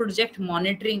post project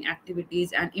monitoring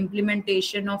activities and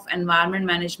implementation of environment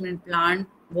management plan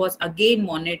was again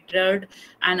monitored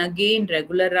and again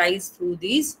regularized through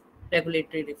these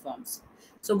regulatory reforms.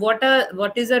 So what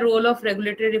is the role of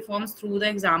regulatory reforms? Through the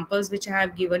examples which I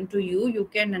have given to you, you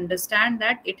can understand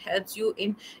that it helps you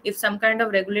in, if some kind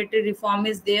of regulatory reform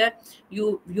is there,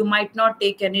 you might not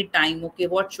take any time. Okay,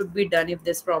 what should be done if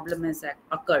this problem has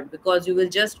occurred? Because you will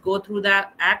just go through the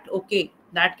act. Okay,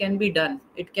 that can be done,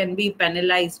 it can be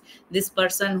penalized. This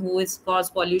person who is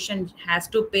caused pollution has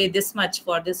to pay this much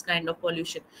for this kind of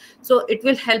pollution. So it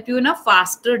will help you in a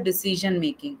faster decision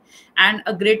making and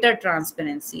a greater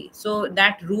transparency. So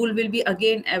that rule will be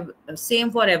again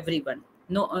same for everyone.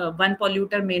 No, one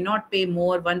polluter may not pay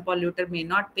more, one polluter may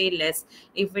not pay less.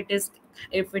 If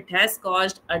it has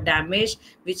caused a damage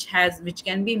which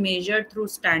can be measured through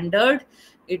standard,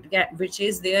 which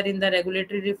is there in the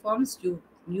regulatory reforms,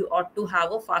 you ought to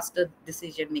have a faster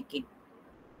decision making.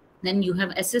 Then you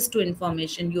have access to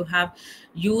information, you have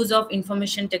use of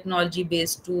information technology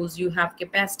based tools, you have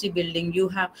capacity building, you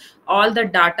have all the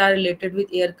data related with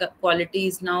air quality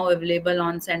is now available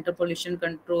on Center Pollution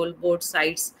Control Board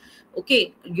sites.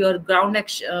 Okay, your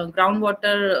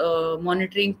groundwater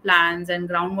monitoring plans and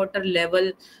groundwater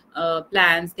level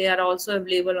plans, they are also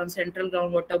available on Central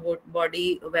Groundwater Board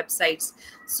body websites.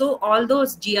 So all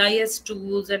those GIS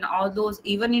tools and all those,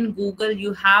 even in Google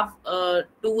you have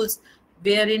tools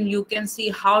wherein you can see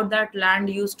how that land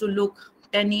used to look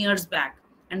 10 years back,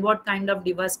 and what kind of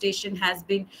devastation has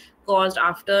been caused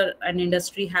after an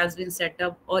industry has been set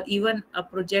up, or even a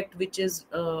project which is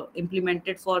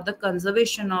implemented for the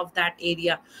conservation of that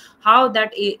area, how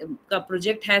that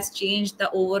project has changed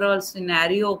the overall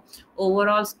scenario,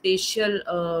 overall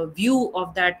spatial view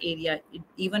of that area.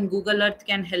 Even Google Earth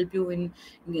can help you in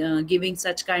giving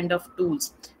such kind of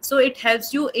tools. So it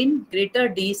helps you in greater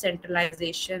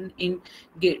decentralization, in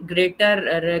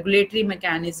greater regulatory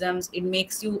mechanisms.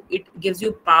 It gives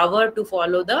you power to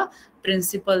follow the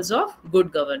principles of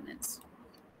good governance.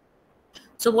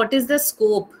 So what is the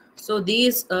scope? So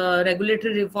these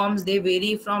regulatory reforms, they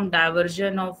vary from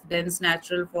diversion of dense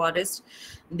natural forest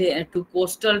to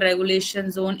coastal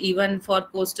regulation zone. Even for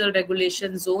coastal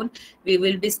regulation zone, we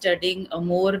will be studying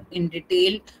more in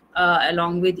detail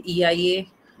along with EIA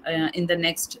in the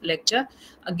next lecture.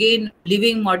 Again,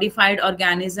 living modified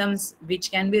organisms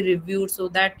which can be reviewed so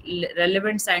that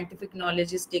relevant scientific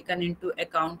knowledge is taken into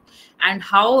account, and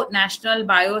how national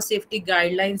biosafety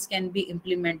guidelines can be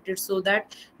implemented so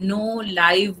that no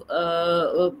live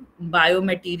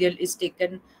biomaterial is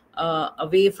taken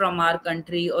away from our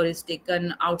country or is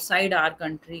taken outside our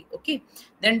country. Okay,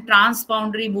 then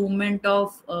transboundary movement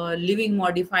of living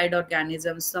modified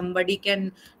organisms. Somebody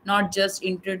can not just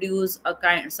introduce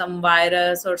some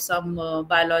virus or some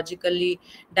biologically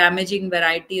damaging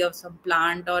variety of some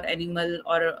plant or animal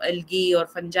or algae or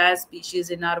fungi species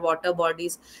in our water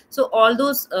bodies. So all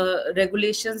those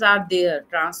regulations are there.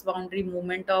 Transboundary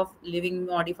movement of living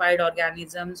modified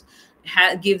organisms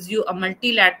gives you a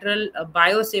multilateral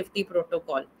biosafety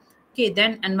protocol. Okay,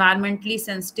 then environmentally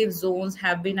sensitive zones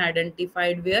have been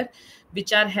identified where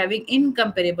which are having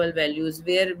incomparable values,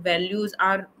 where values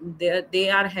are there,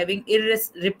 they are having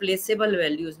irreplaceable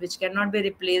values which cannot be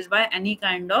replaced by any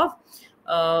kind of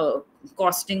uh,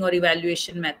 costing or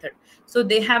evaluation method. So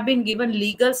they have been given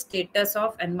legal status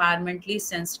of environmentally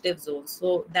sensitive zones.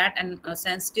 So that and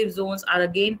sensitive zones are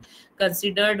again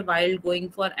considered while going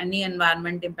for any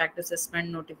environment impact assessment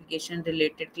notification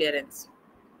related clearance.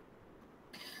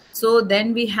 So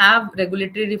then we have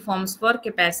regulatory reforms for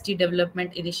capacity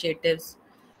development initiatives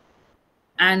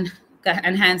and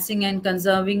enhancing and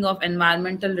conserving of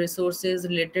environmental resources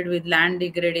related with land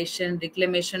degradation,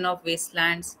 reclamation of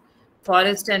wastelands,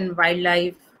 forest and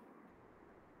wildlife.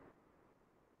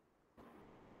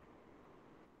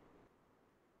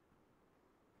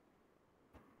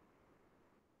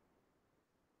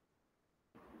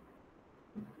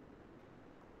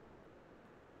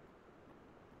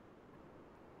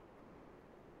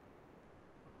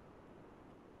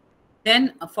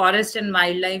 Then forest and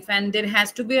wildlife, and there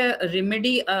has to be a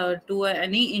remedy to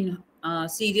any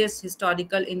serious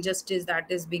historical injustice that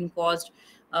is being caused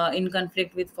in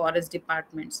conflict with forest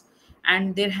departments.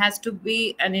 And there has to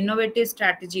be an innovative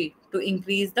strategy to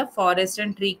increase the forest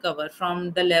and tree cover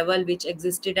from the level which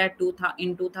existed at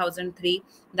in 2003,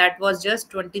 that was just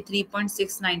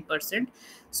 23.69%.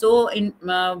 So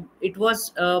it was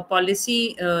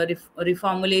policy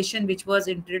reformulation which was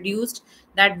introduced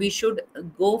that we should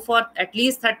go for at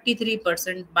least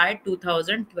 33% by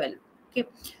 2012. Okay,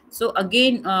 so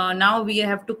again now we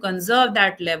have to conserve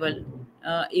that level.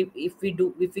 If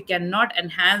we cannot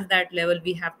enhance that level,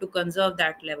 we have to conserve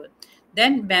that level.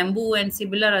 Then bamboo and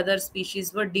similar other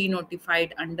species were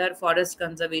denotified under Forest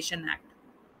Conservation Act.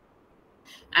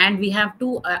 And we have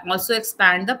to also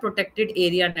expand the protected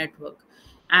area network,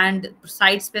 and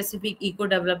site specific eco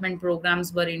development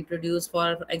programs were introduced.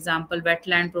 For example,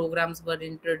 wetland programs were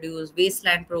introduced,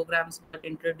 wasteland programs were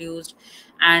introduced,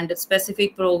 and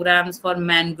specific programs for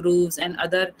mangroves and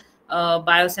other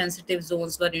biosensitive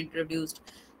zones were introduced.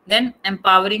 Then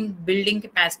empowering building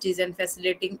capacities and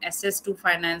facilitating access to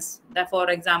finance. That,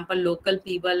 for example, local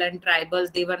people and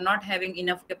tribals, they were not having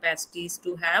enough capacities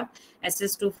to have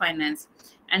access to finance.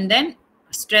 And then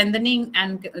strengthening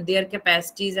and their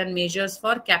capacities and measures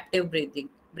for captive breeding.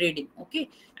 Okay,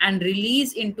 and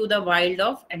release into the wild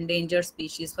of endangered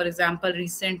species. For example,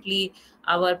 recently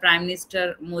our Prime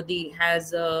Minister Modi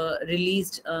has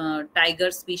released tiger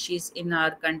species in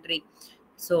our country,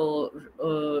 so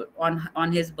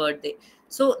on his birthday.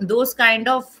 So those kind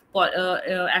of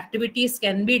activities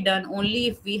can be done only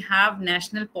if we have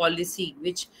national policy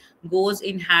which goes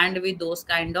in hand with those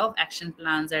kind of action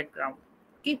plans at ground.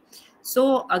 Okay,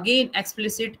 so again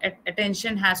explicit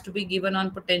attention has to be given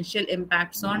on potential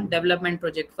impacts on development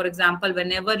project. For example,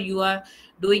 whenever you are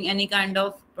doing any kind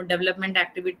of development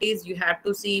activities, you have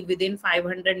to see within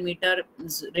 500-meter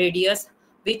radius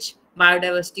which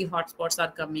biodiversity hotspots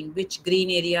are coming, which green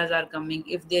areas are coming,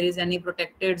 if there is any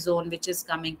protected zone which is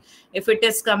coming. If it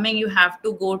is coming, you have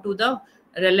to go to the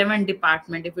relevant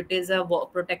department. If it is a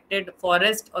protected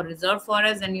forest or reserve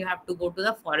forest, then you have to go to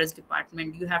the forest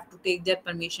department. You have to take their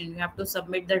permission, you have to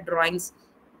submit the drawings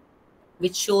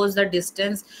which shows the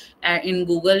distance in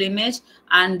Google image,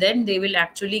 and then they will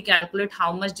actually calculate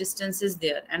how much distance is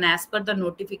there, and as per the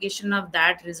notification of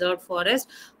that reserved forest,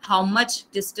 how much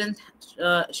distance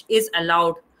is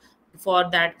allowed for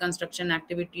that construction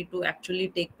activity to actually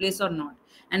take place or not.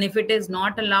 and if it is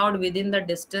not allowed within the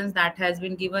distance that has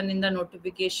been given in the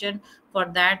notification for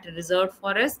that reserved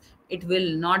forest, it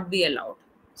will not be allowed.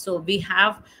 So we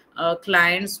have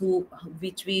clients who,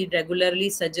 which we regularly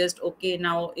suggest, okay,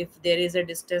 now if there is a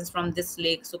distance from this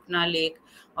lake, Sukna lake,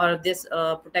 or this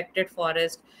protected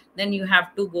forest, then you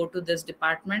have to go to this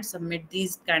department, submit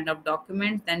these kind of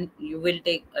documents, then you will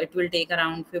take, it will take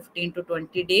around 15 to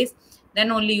 20 days,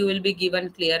 then only you will be given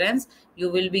clearance. You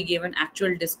will be given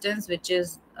actual distance, which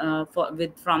is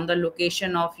from the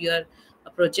location of your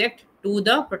project to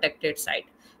the protected site,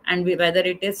 and whether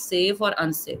it is safe or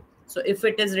unsafe. So if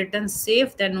it is written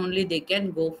safe, then only they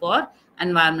can go for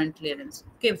environment clearance.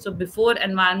 Okay, so before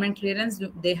environment clearance,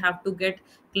 they have to get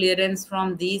clearance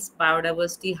from these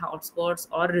biodiversity hotspots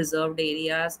or reserved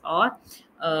areas or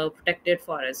protected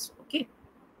forests. Okay,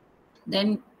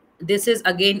 then this is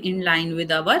again in line with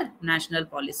our national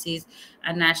policies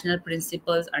and national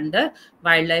principles under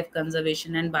wildlife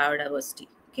conservation and biodiversity.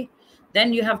 Okay,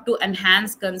 then you have to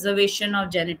enhance conservation of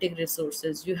genetic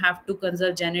resources. You have to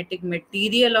conserve genetic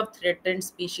material of threatened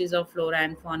species of flora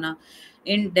and fauna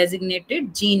in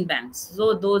designated gene banks.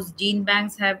 So those gene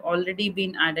banks have already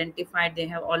been identified, they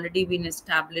have already been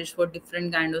established for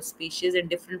different kind of species in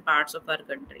different parts of our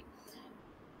country.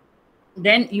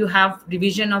 Then you have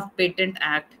revision of patent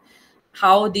act,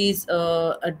 how these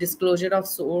a disclosure of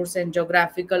source and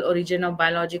geographical origin of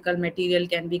biological material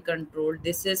can be controlled.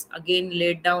 This is again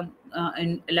laid down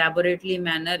in elaborately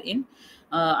manner in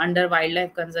under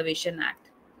wildlife conservation act.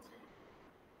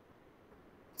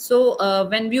 So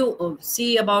when we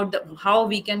see about how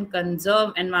we can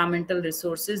conserve environmental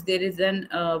resources, there is an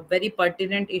very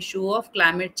pertinent issue of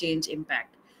climate change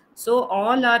impact. So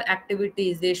all our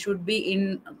activities, they should be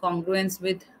in congruence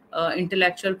with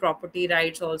intellectual property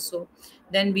rights also.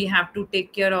 Then we have to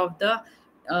take care of the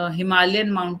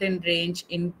Himalayan mountain range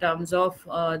in terms of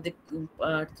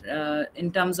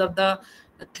in terms of the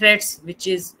threats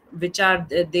which are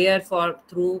there for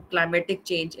through climatic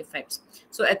change effects.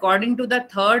 So according to the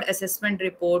third assessment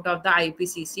report of the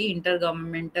IPCC,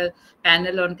 Intergovernmental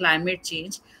Panel on Climate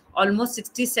Change, almost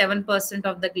 67%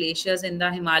 of the glaciers in the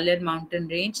Himalayan mountain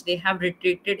range, they have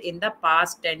retreated in the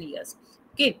past 10 years.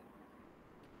 Okay,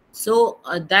 so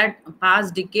that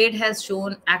past decade has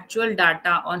shown actual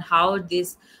data on how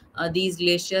these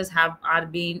glaciers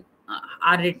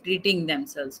are retreating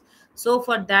themselves. So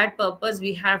for that purpose,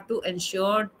 we have to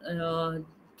ensure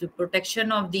the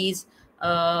protection of these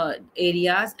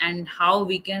areas, and how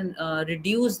we can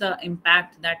reduce the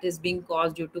impact that is being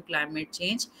caused due to climate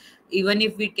change. Even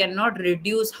if we cannot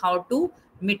reduce, how to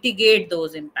mitigate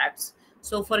those impacts.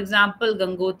 So, for example,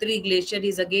 Gangotri Glacier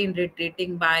is again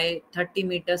retreating by 30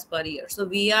 meters per year. So,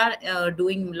 we are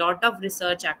doing lot of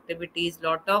research activities,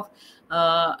 lot of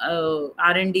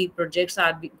R&D projects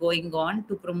are going on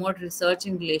to promote research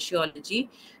in glaciology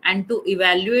and to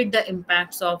evaluate the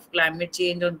impacts of climate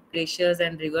change on glaciers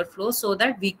and river flows, so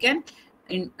that we can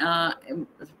in,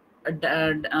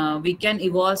 we can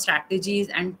evolve strategies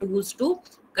and tools to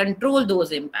control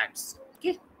those impacts.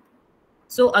 Okay,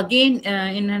 so again,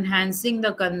 in enhancing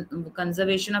the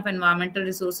conservation of environmental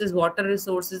resources, water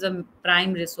resource is a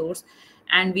prime resource,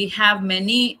 and we have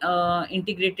many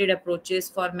integrated approaches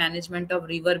for management of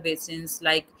river basins,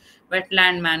 like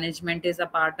wetland management is a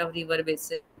part of river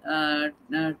basin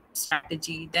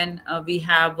strategy. Then we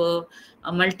have a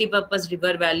multi-purpose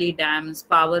river valley dams,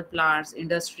 power plants,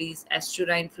 industries,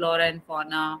 estuarine flora and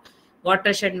fauna,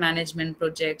 watershed management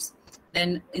projects,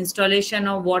 then installation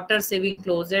of water saving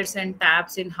closets and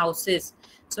taps in houses.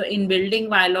 So in building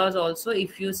bylaws also,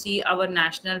 if you see our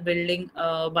national building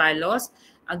bylaws,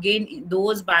 again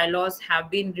those bylaws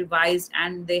have been revised,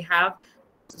 and they have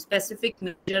specific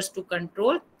measures to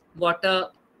control water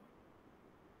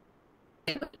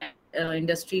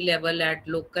industry level, at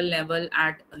local level,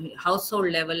 at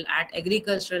household level, at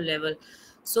agricultural level.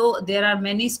 So there are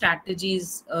many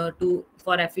strategies to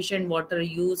for efficient water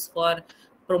use, for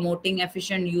promoting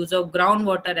efficient use of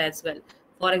groundwater as well.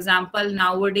 For example,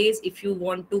 nowadays, if you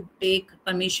want to take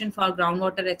permission for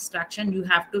groundwater extraction, you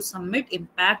have to submit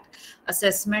impact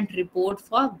assessment report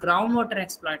for groundwater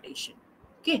exploitation.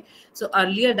 Okay, so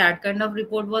earlier that kind of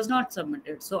report was not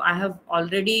submitted. So I have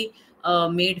already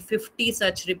made 50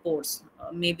 such reports,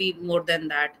 maybe more than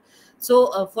that.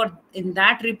 So for in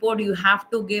that report, you have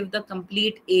to give the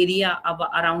complete area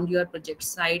around your project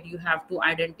site. You have to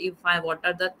identify what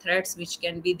are the threats which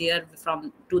can be there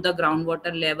from to the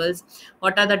groundwater levels,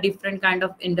 what are the different kind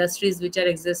of industries which are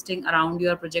existing around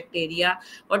your project area,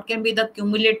 what can be the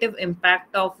cumulative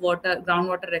impact of water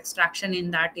groundwater extraction in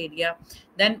that area.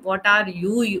 then what are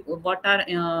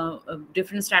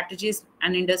different strategies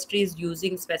and industries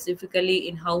using specifically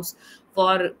in house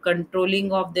for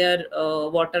controlling of their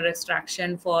water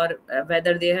extraction, for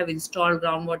whether they have installed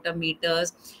groundwater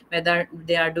meters, whether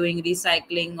they are doing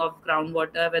recycling of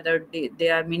groundwater, whether they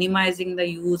are minimizing the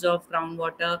use of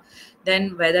groundwater,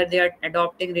 then whether they are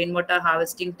adopting rainwater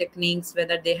harvesting techniques,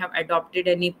 whether they have adopted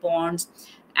any ponds,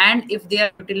 and if they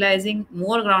are utilizing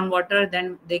more groundwater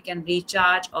then they can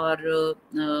recharge or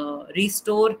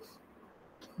restore,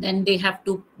 then they have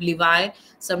to levy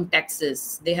some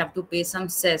taxes, they have to pay some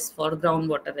cess for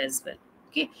groundwater as well.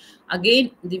 Okay,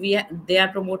 again they are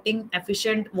promoting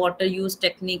efficient water use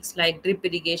techniques like drip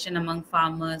irrigation among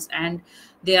farmers, and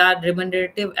they are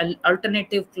remunerative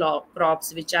alternative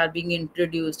crops which are being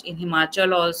introduced in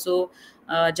Himachal also.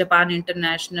 Japan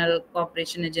International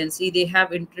Cooperation Agency, they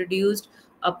have introduced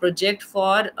a project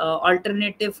for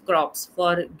alternative crops,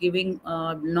 for giving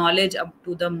knowledge up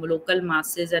to the local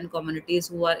masses and communities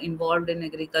who are involved in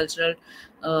agricultural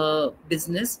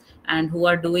business and who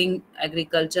are doing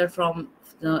agriculture from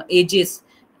ages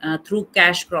through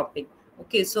cash cropping.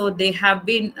 Okay, so they have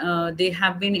been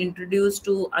introduced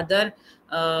to other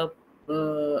uh,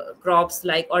 crops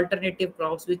like alternative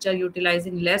crops which are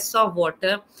utilizing less of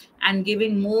water and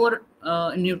giving more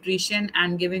nutrition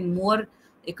and giving more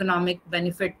economic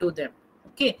benefit to them.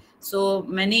 Okay, so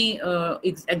many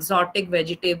exotic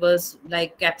vegetables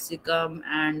like capsicum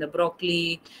and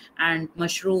broccoli and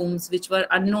mushrooms which were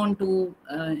unknown to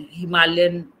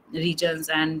Himalayan regions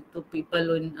and to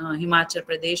people in Himachal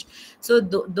Pradesh. So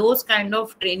those kind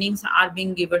of trainings are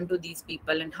being given to these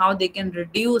people and how they can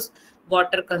reduce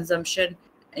water consumption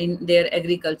in their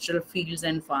agricultural fields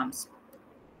and farms.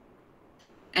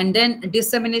 And then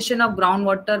dissemination of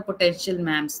groundwater potential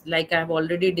maps, like I've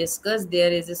already discussed,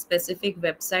 there is a specific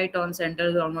website on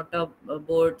Central Groundwater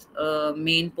Board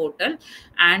main portal,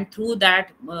 and through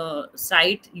that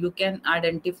site you can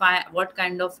identify what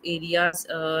kind of areas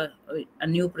a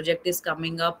new project is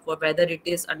coming up, or whether it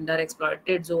is under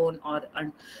exploited zone or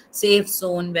safe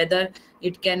zone, whether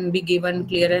it can be given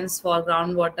clearance for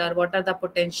groundwater, what are the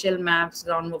potential maps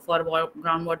groundwater,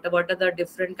 what are the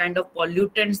different kind of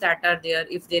pollutants that are there,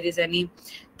 if there is any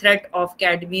threat of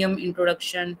cadmium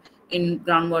introduction in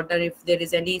groundwater, if there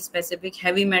is any specific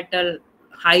heavy metal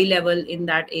high level in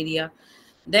that area.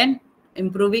 Then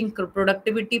improving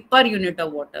productivity per unit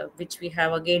of water, which we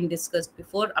have again discussed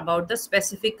before about the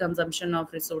specific consumption of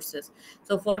resources.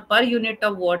 So for per unit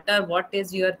of water, what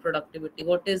is your productivity,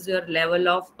 what is your level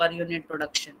of per unit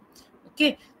production?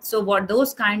 Okay, so what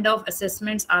those kind of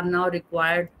assessments are now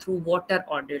required through water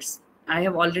audits. I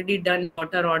have already done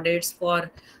water audits for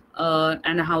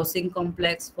an housing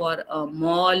complex, for a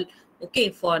mall,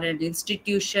 okay, for an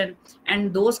institution,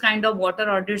 and those kind of water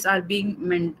audits are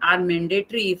are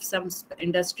mandatory if some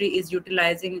industry is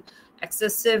utilizing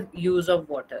excessive use of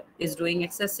water, is doing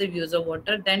excessive use of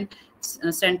water, then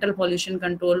Central Pollution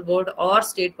Control Board or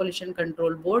State Pollution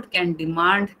Control Board can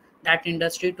demand that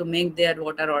industry to make their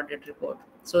water audit report,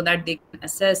 so that they can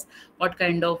assess what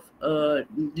kind of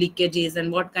leakages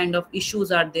and what kind of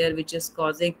issues are there which is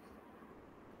causing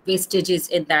wastages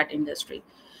in that industry.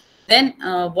 Then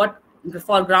what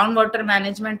for groundwater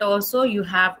management also, you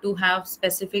have to have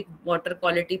specific water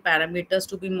quality parameters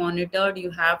to be monitored,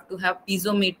 you have to have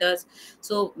piezometers.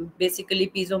 So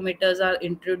basically piezometers are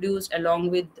introduced along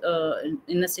with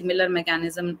in a similar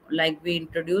mechanism like we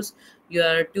introduce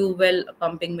your tube well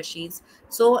pumping machines.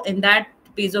 So in that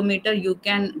piezometer you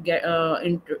can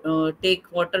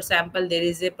take water sample, there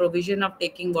is a provision of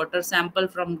taking water sample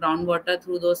from groundwater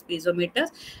through those piezometers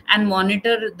and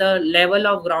monitor the level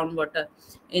of groundwater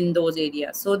in those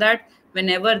areas, so that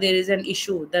whenever there is an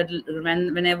issue, that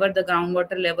whenever the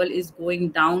groundwater level is going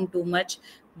down too much,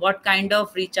 what kind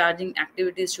of recharging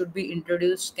activities should be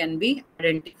introduced can be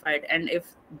identified, and if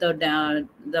the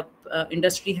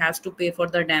industry has to pay for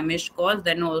the damage caused,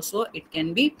 then also it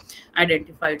can be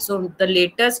identified. So the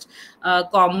latest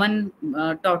common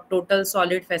total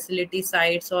solid facility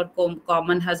sites or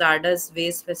common hazardous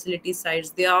waste facility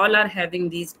sites, they all are having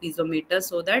these piezometers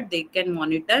so that they can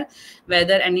monitor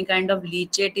whether any kind of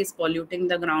leachate is polluting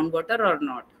the groundwater or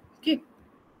not. Okay,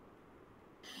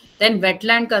 then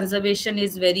wetland conservation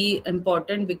is very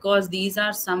important because these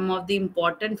are some of the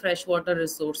important freshwater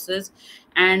resources,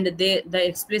 and the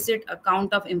explicit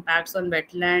account of impacts on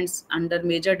wetlands under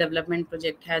major development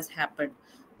project has happened.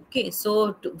 Okay,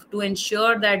 so to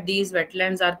ensure that these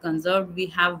wetlands are conserved, we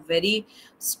have very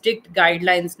strict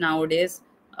guidelines nowadays.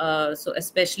 So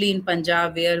especially in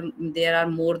Punjab, where there are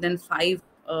more than five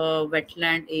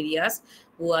wetland areas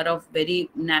who are of very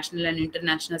national and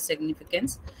international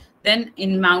significance. Then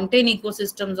in mountain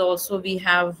ecosystems also we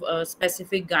have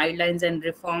specific guidelines and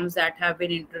reforms that have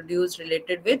been introduced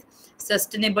related with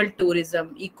sustainable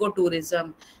tourism,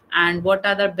 ecotourism, and what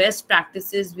are the best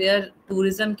practices where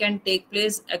tourism can take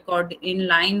place in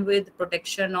line with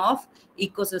protection of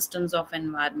ecosystems of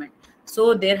environment.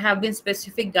 So there have been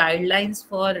specific guidelines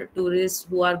for tourists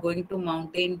who are going to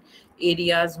mountain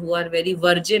areas, who are very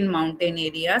virgin mountain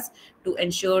areas, to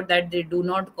ensure that they do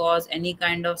not cause any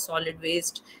kind of solid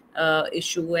waste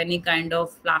issue. Any kind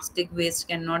of plastic waste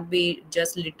cannot be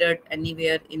just littered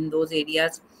anywhere in those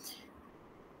areas.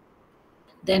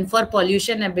 Then for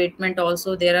pollution abatement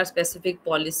also there are specific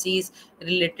policies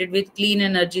related with clean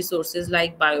energy sources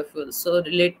like biofuels. So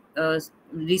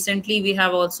recently we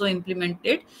have also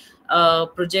implemented a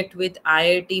project with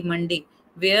IIT Mandi,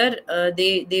 where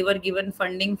they were given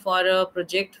funding for a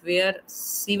project where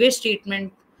sewage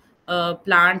treatment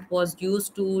plant was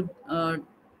used to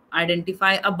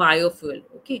identify a biofuel.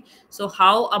 Okay, so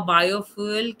how a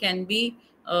biofuel can be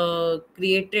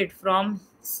created from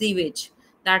sewage,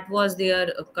 that was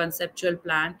their conceptual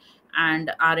plan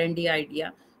and R&D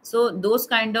idea. So those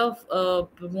kind of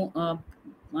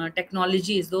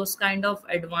technologies, those kind of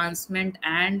advancement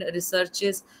and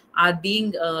researches are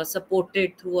being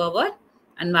supported through our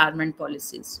environment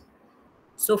policies.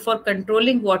 So for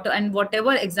controlling water, and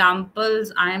whatever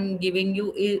examples I am giving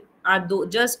you are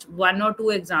just one or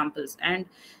two examples, and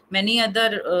many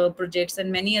other projects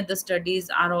and many other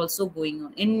studies are also going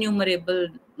on. Innumerable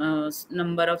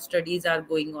number of studies are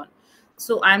going on.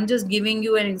 So I'm just giving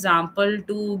you an example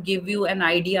to give you an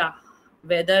idea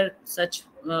whether such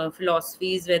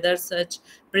philosophies, whether such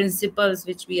principles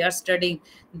which we are studying,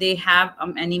 they have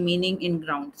any meaning in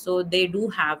ground. So they do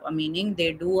have a meaning,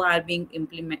 they do are being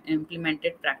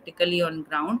implemented practically on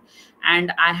ground,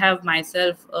 and I have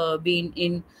myself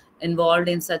been involved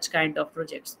in such kind of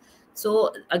projects.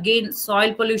 So again,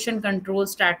 soil pollution control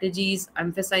strategies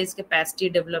emphasize capacity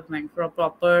development for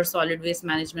proper solid waste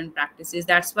management practices.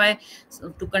 That's why, so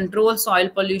to control soil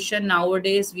pollution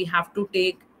nowadays we have to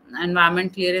take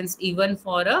environment clearance even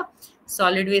for a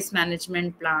solid waste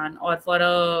management plan, or for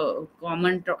a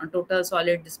common total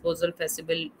solid disposal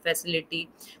facility,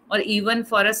 or even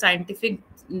for a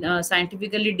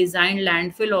scientifically designed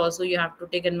landfill also you have to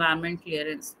take environment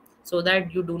clearance, so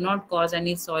that you do not cause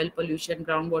any soil pollution,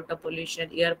 groundwater pollution,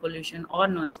 air pollution, or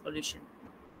noise pollution.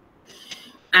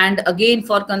 And again,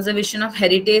 for conservation of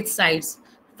heritage sites,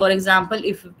 for example,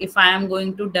 if I am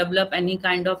going to develop any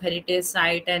kind of heritage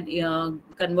site and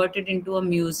convert it into a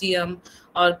museum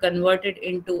or convert it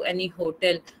into any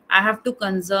hotel, I have to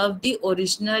conserve the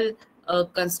original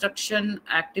construction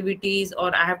activities,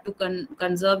 or I have to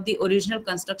conserve the original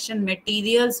construction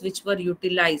materials which were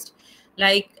utilized.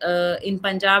 Like in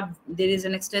Punjab there is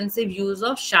an extensive use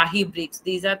of shahi bricks.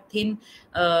 These are thin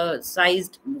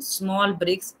sized small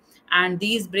bricks, and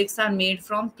these bricks are made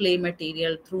from clay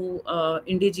material through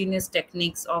indigenous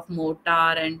techniques of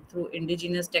mortar, and through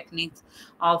indigenous techniques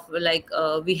of, like,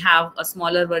 we have a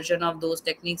smaller version of those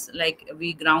techniques, like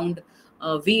we ground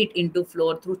wheat into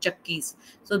flour through chakkis.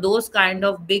 So those kind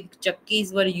of big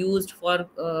chakkis were used for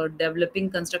developing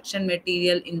construction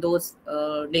material in those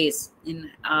days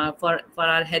in for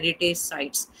our heritage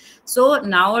sites. So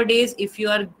nowadays if you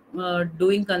are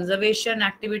doing conservation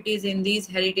activities in these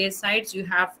heritage sites, you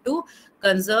have to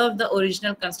conserve the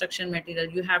original construction material.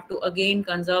 You have to again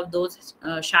conserve those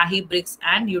shahi bricks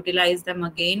and utilize them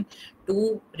again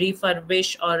to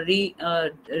refurbish or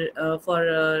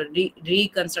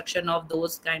reconstruction of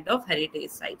those kind of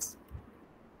heritage sites.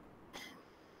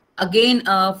 Again,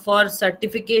 for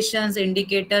certifications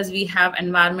indicators, we have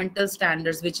environmental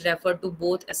standards which refer to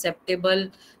both acceptable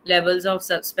levels of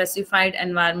specified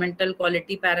environmental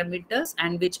quality parameters,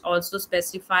 and which also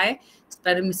specify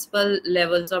permissible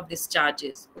levels of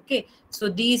discharges. Okay, so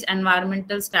these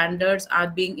environmental standards are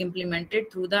being implemented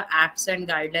through the acts and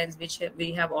guidelines which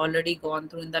we have already gone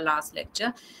through in the last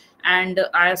lecture. And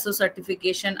ISO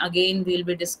certification, again we'll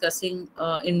be discussing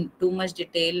in too much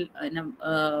detail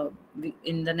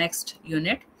in the next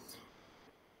unit.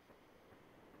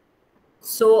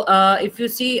 So if you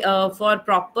see, for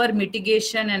proper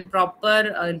mitigation and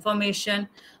proper information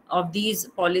of these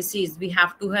policies, we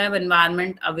have to have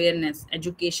environment awareness,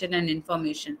 education, and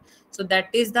information. So that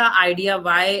is the idea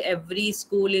why every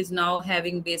school is now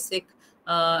having basic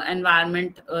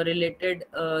environment related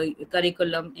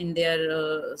curriculum in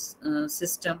their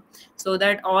system, so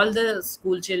that all the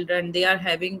school children, they are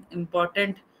having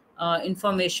important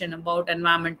information about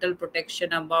environmental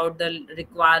protection, about the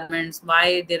requirements,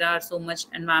 why there are so much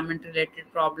environment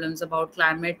related problems, about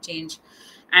climate change.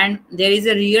 And there is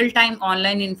a real-time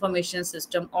online information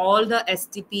system. All the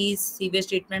STPs, sewage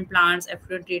treatment plants,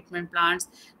 effluent treatment plants,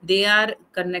 they are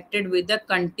connected with the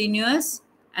continuous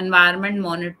environment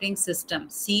monitoring system,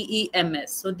 CEMS.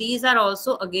 So these are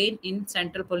also again in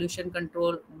Central Pollution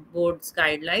Control Board's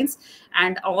guidelines,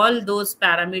 and all those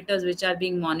parameters which are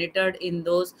being monitored in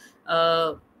those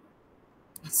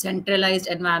centralized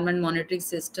environment monitoring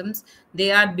systems,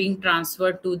 they are being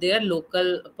transferred to their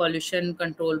local pollution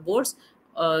control boards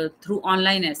through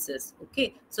online access.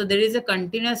 Okay, so there is a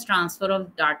continuous transfer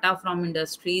of data from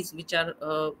industries which are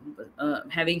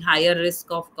having higher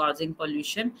risk of causing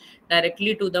pollution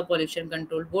directly to the pollution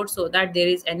control board, so that there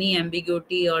is any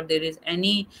ambiguity or there is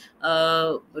any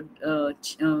uh, uh,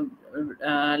 ch-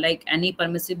 uh, like any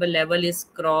permissible level is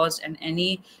crossed and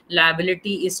any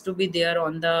liability is to be there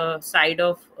on the side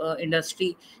of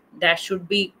industry, that should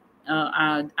be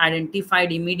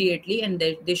identified immediately, and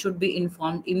they should be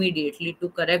informed immediately to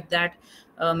correct that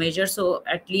measure. So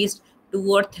at least 2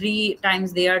 or 3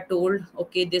 times they are told,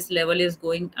 okay, this level is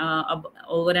going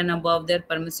over and above their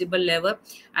permissible level,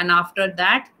 and after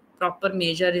that proper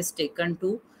measure is taken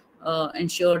to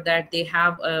ensure that they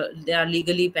are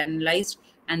legally penalized,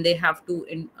 and they have to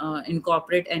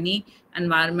incorporate any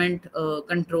environment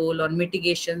control or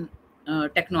mitigation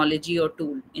technology or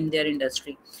tool in their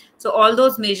industry. So all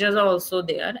those measures are also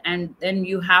there, and then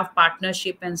you have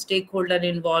partnership and stakeholder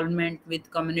involvement with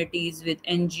communities, with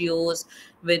NGOs,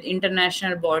 with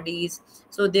international bodies.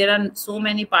 So there are so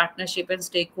many partnership and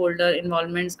stakeholder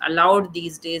involvements allowed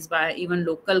these days by even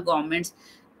local governments,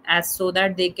 as so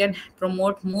that they can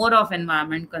promote more of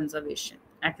environment conservation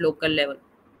at local level.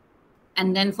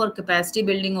 And then for capacity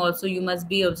building also, you must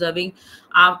be observing,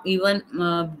 even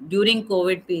during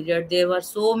COVID period, there were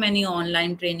so many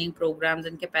online training programs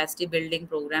and capacity building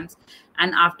programs,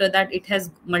 and after that it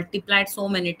has multiplied so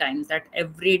many times that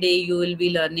every day you will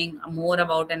be learning more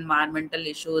about environmental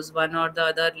issues. One or the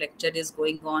other lecture is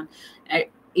going on at,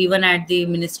 even at the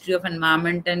Ministry of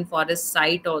Environment and Forest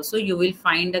site also, you will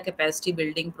find a capacity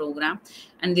building program,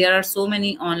 and there are so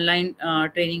many online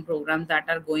training programs that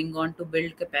are going on to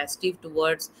build capacity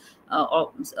towards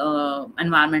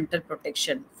environmental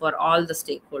protection for all the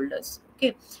stakeholders.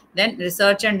 Okay, then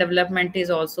research and development is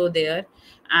also there,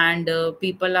 and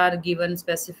people are given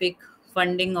specific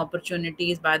funding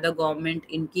opportunities by the government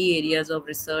in key areas of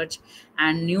research,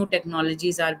 and new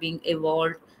technologies are being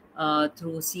evolved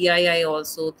through CII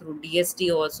also, through DST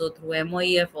also, through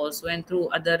MOEF also, and through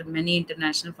other many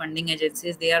international funding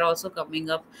agencies. They are also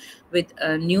coming up with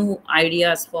new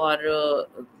ideas for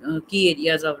key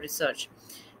areas of research.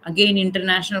 Again,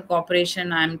 international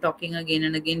cooperation, I'm talking again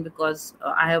and again because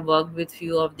I have worked with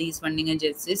few of these funding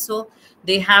agencies. So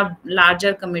they have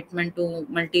larger commitment to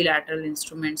multilateral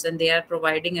instruments, and they are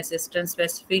providing assistance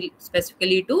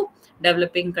specifically to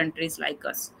developing countries like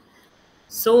us.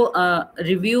 So,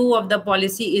 review of the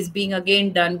policy is being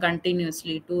again done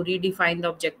continuously to redefine the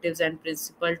objectives and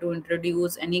principle, to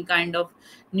introduce any kind of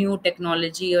new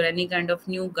technology or any kind of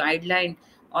new guideline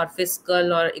or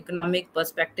fiscal or economic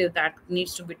perspective that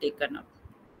needs to be taken up.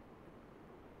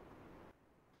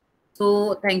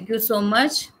 So, thank you so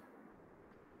much.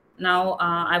 Now,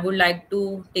 I would like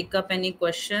to take up any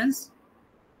questions.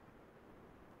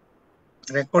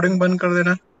 Recording बंद कर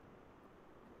देना।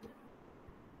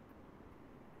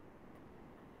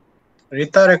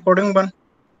 Rita recording बंद।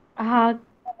 हाँ,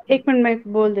 1 minute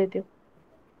मैं बोल देती हूँ।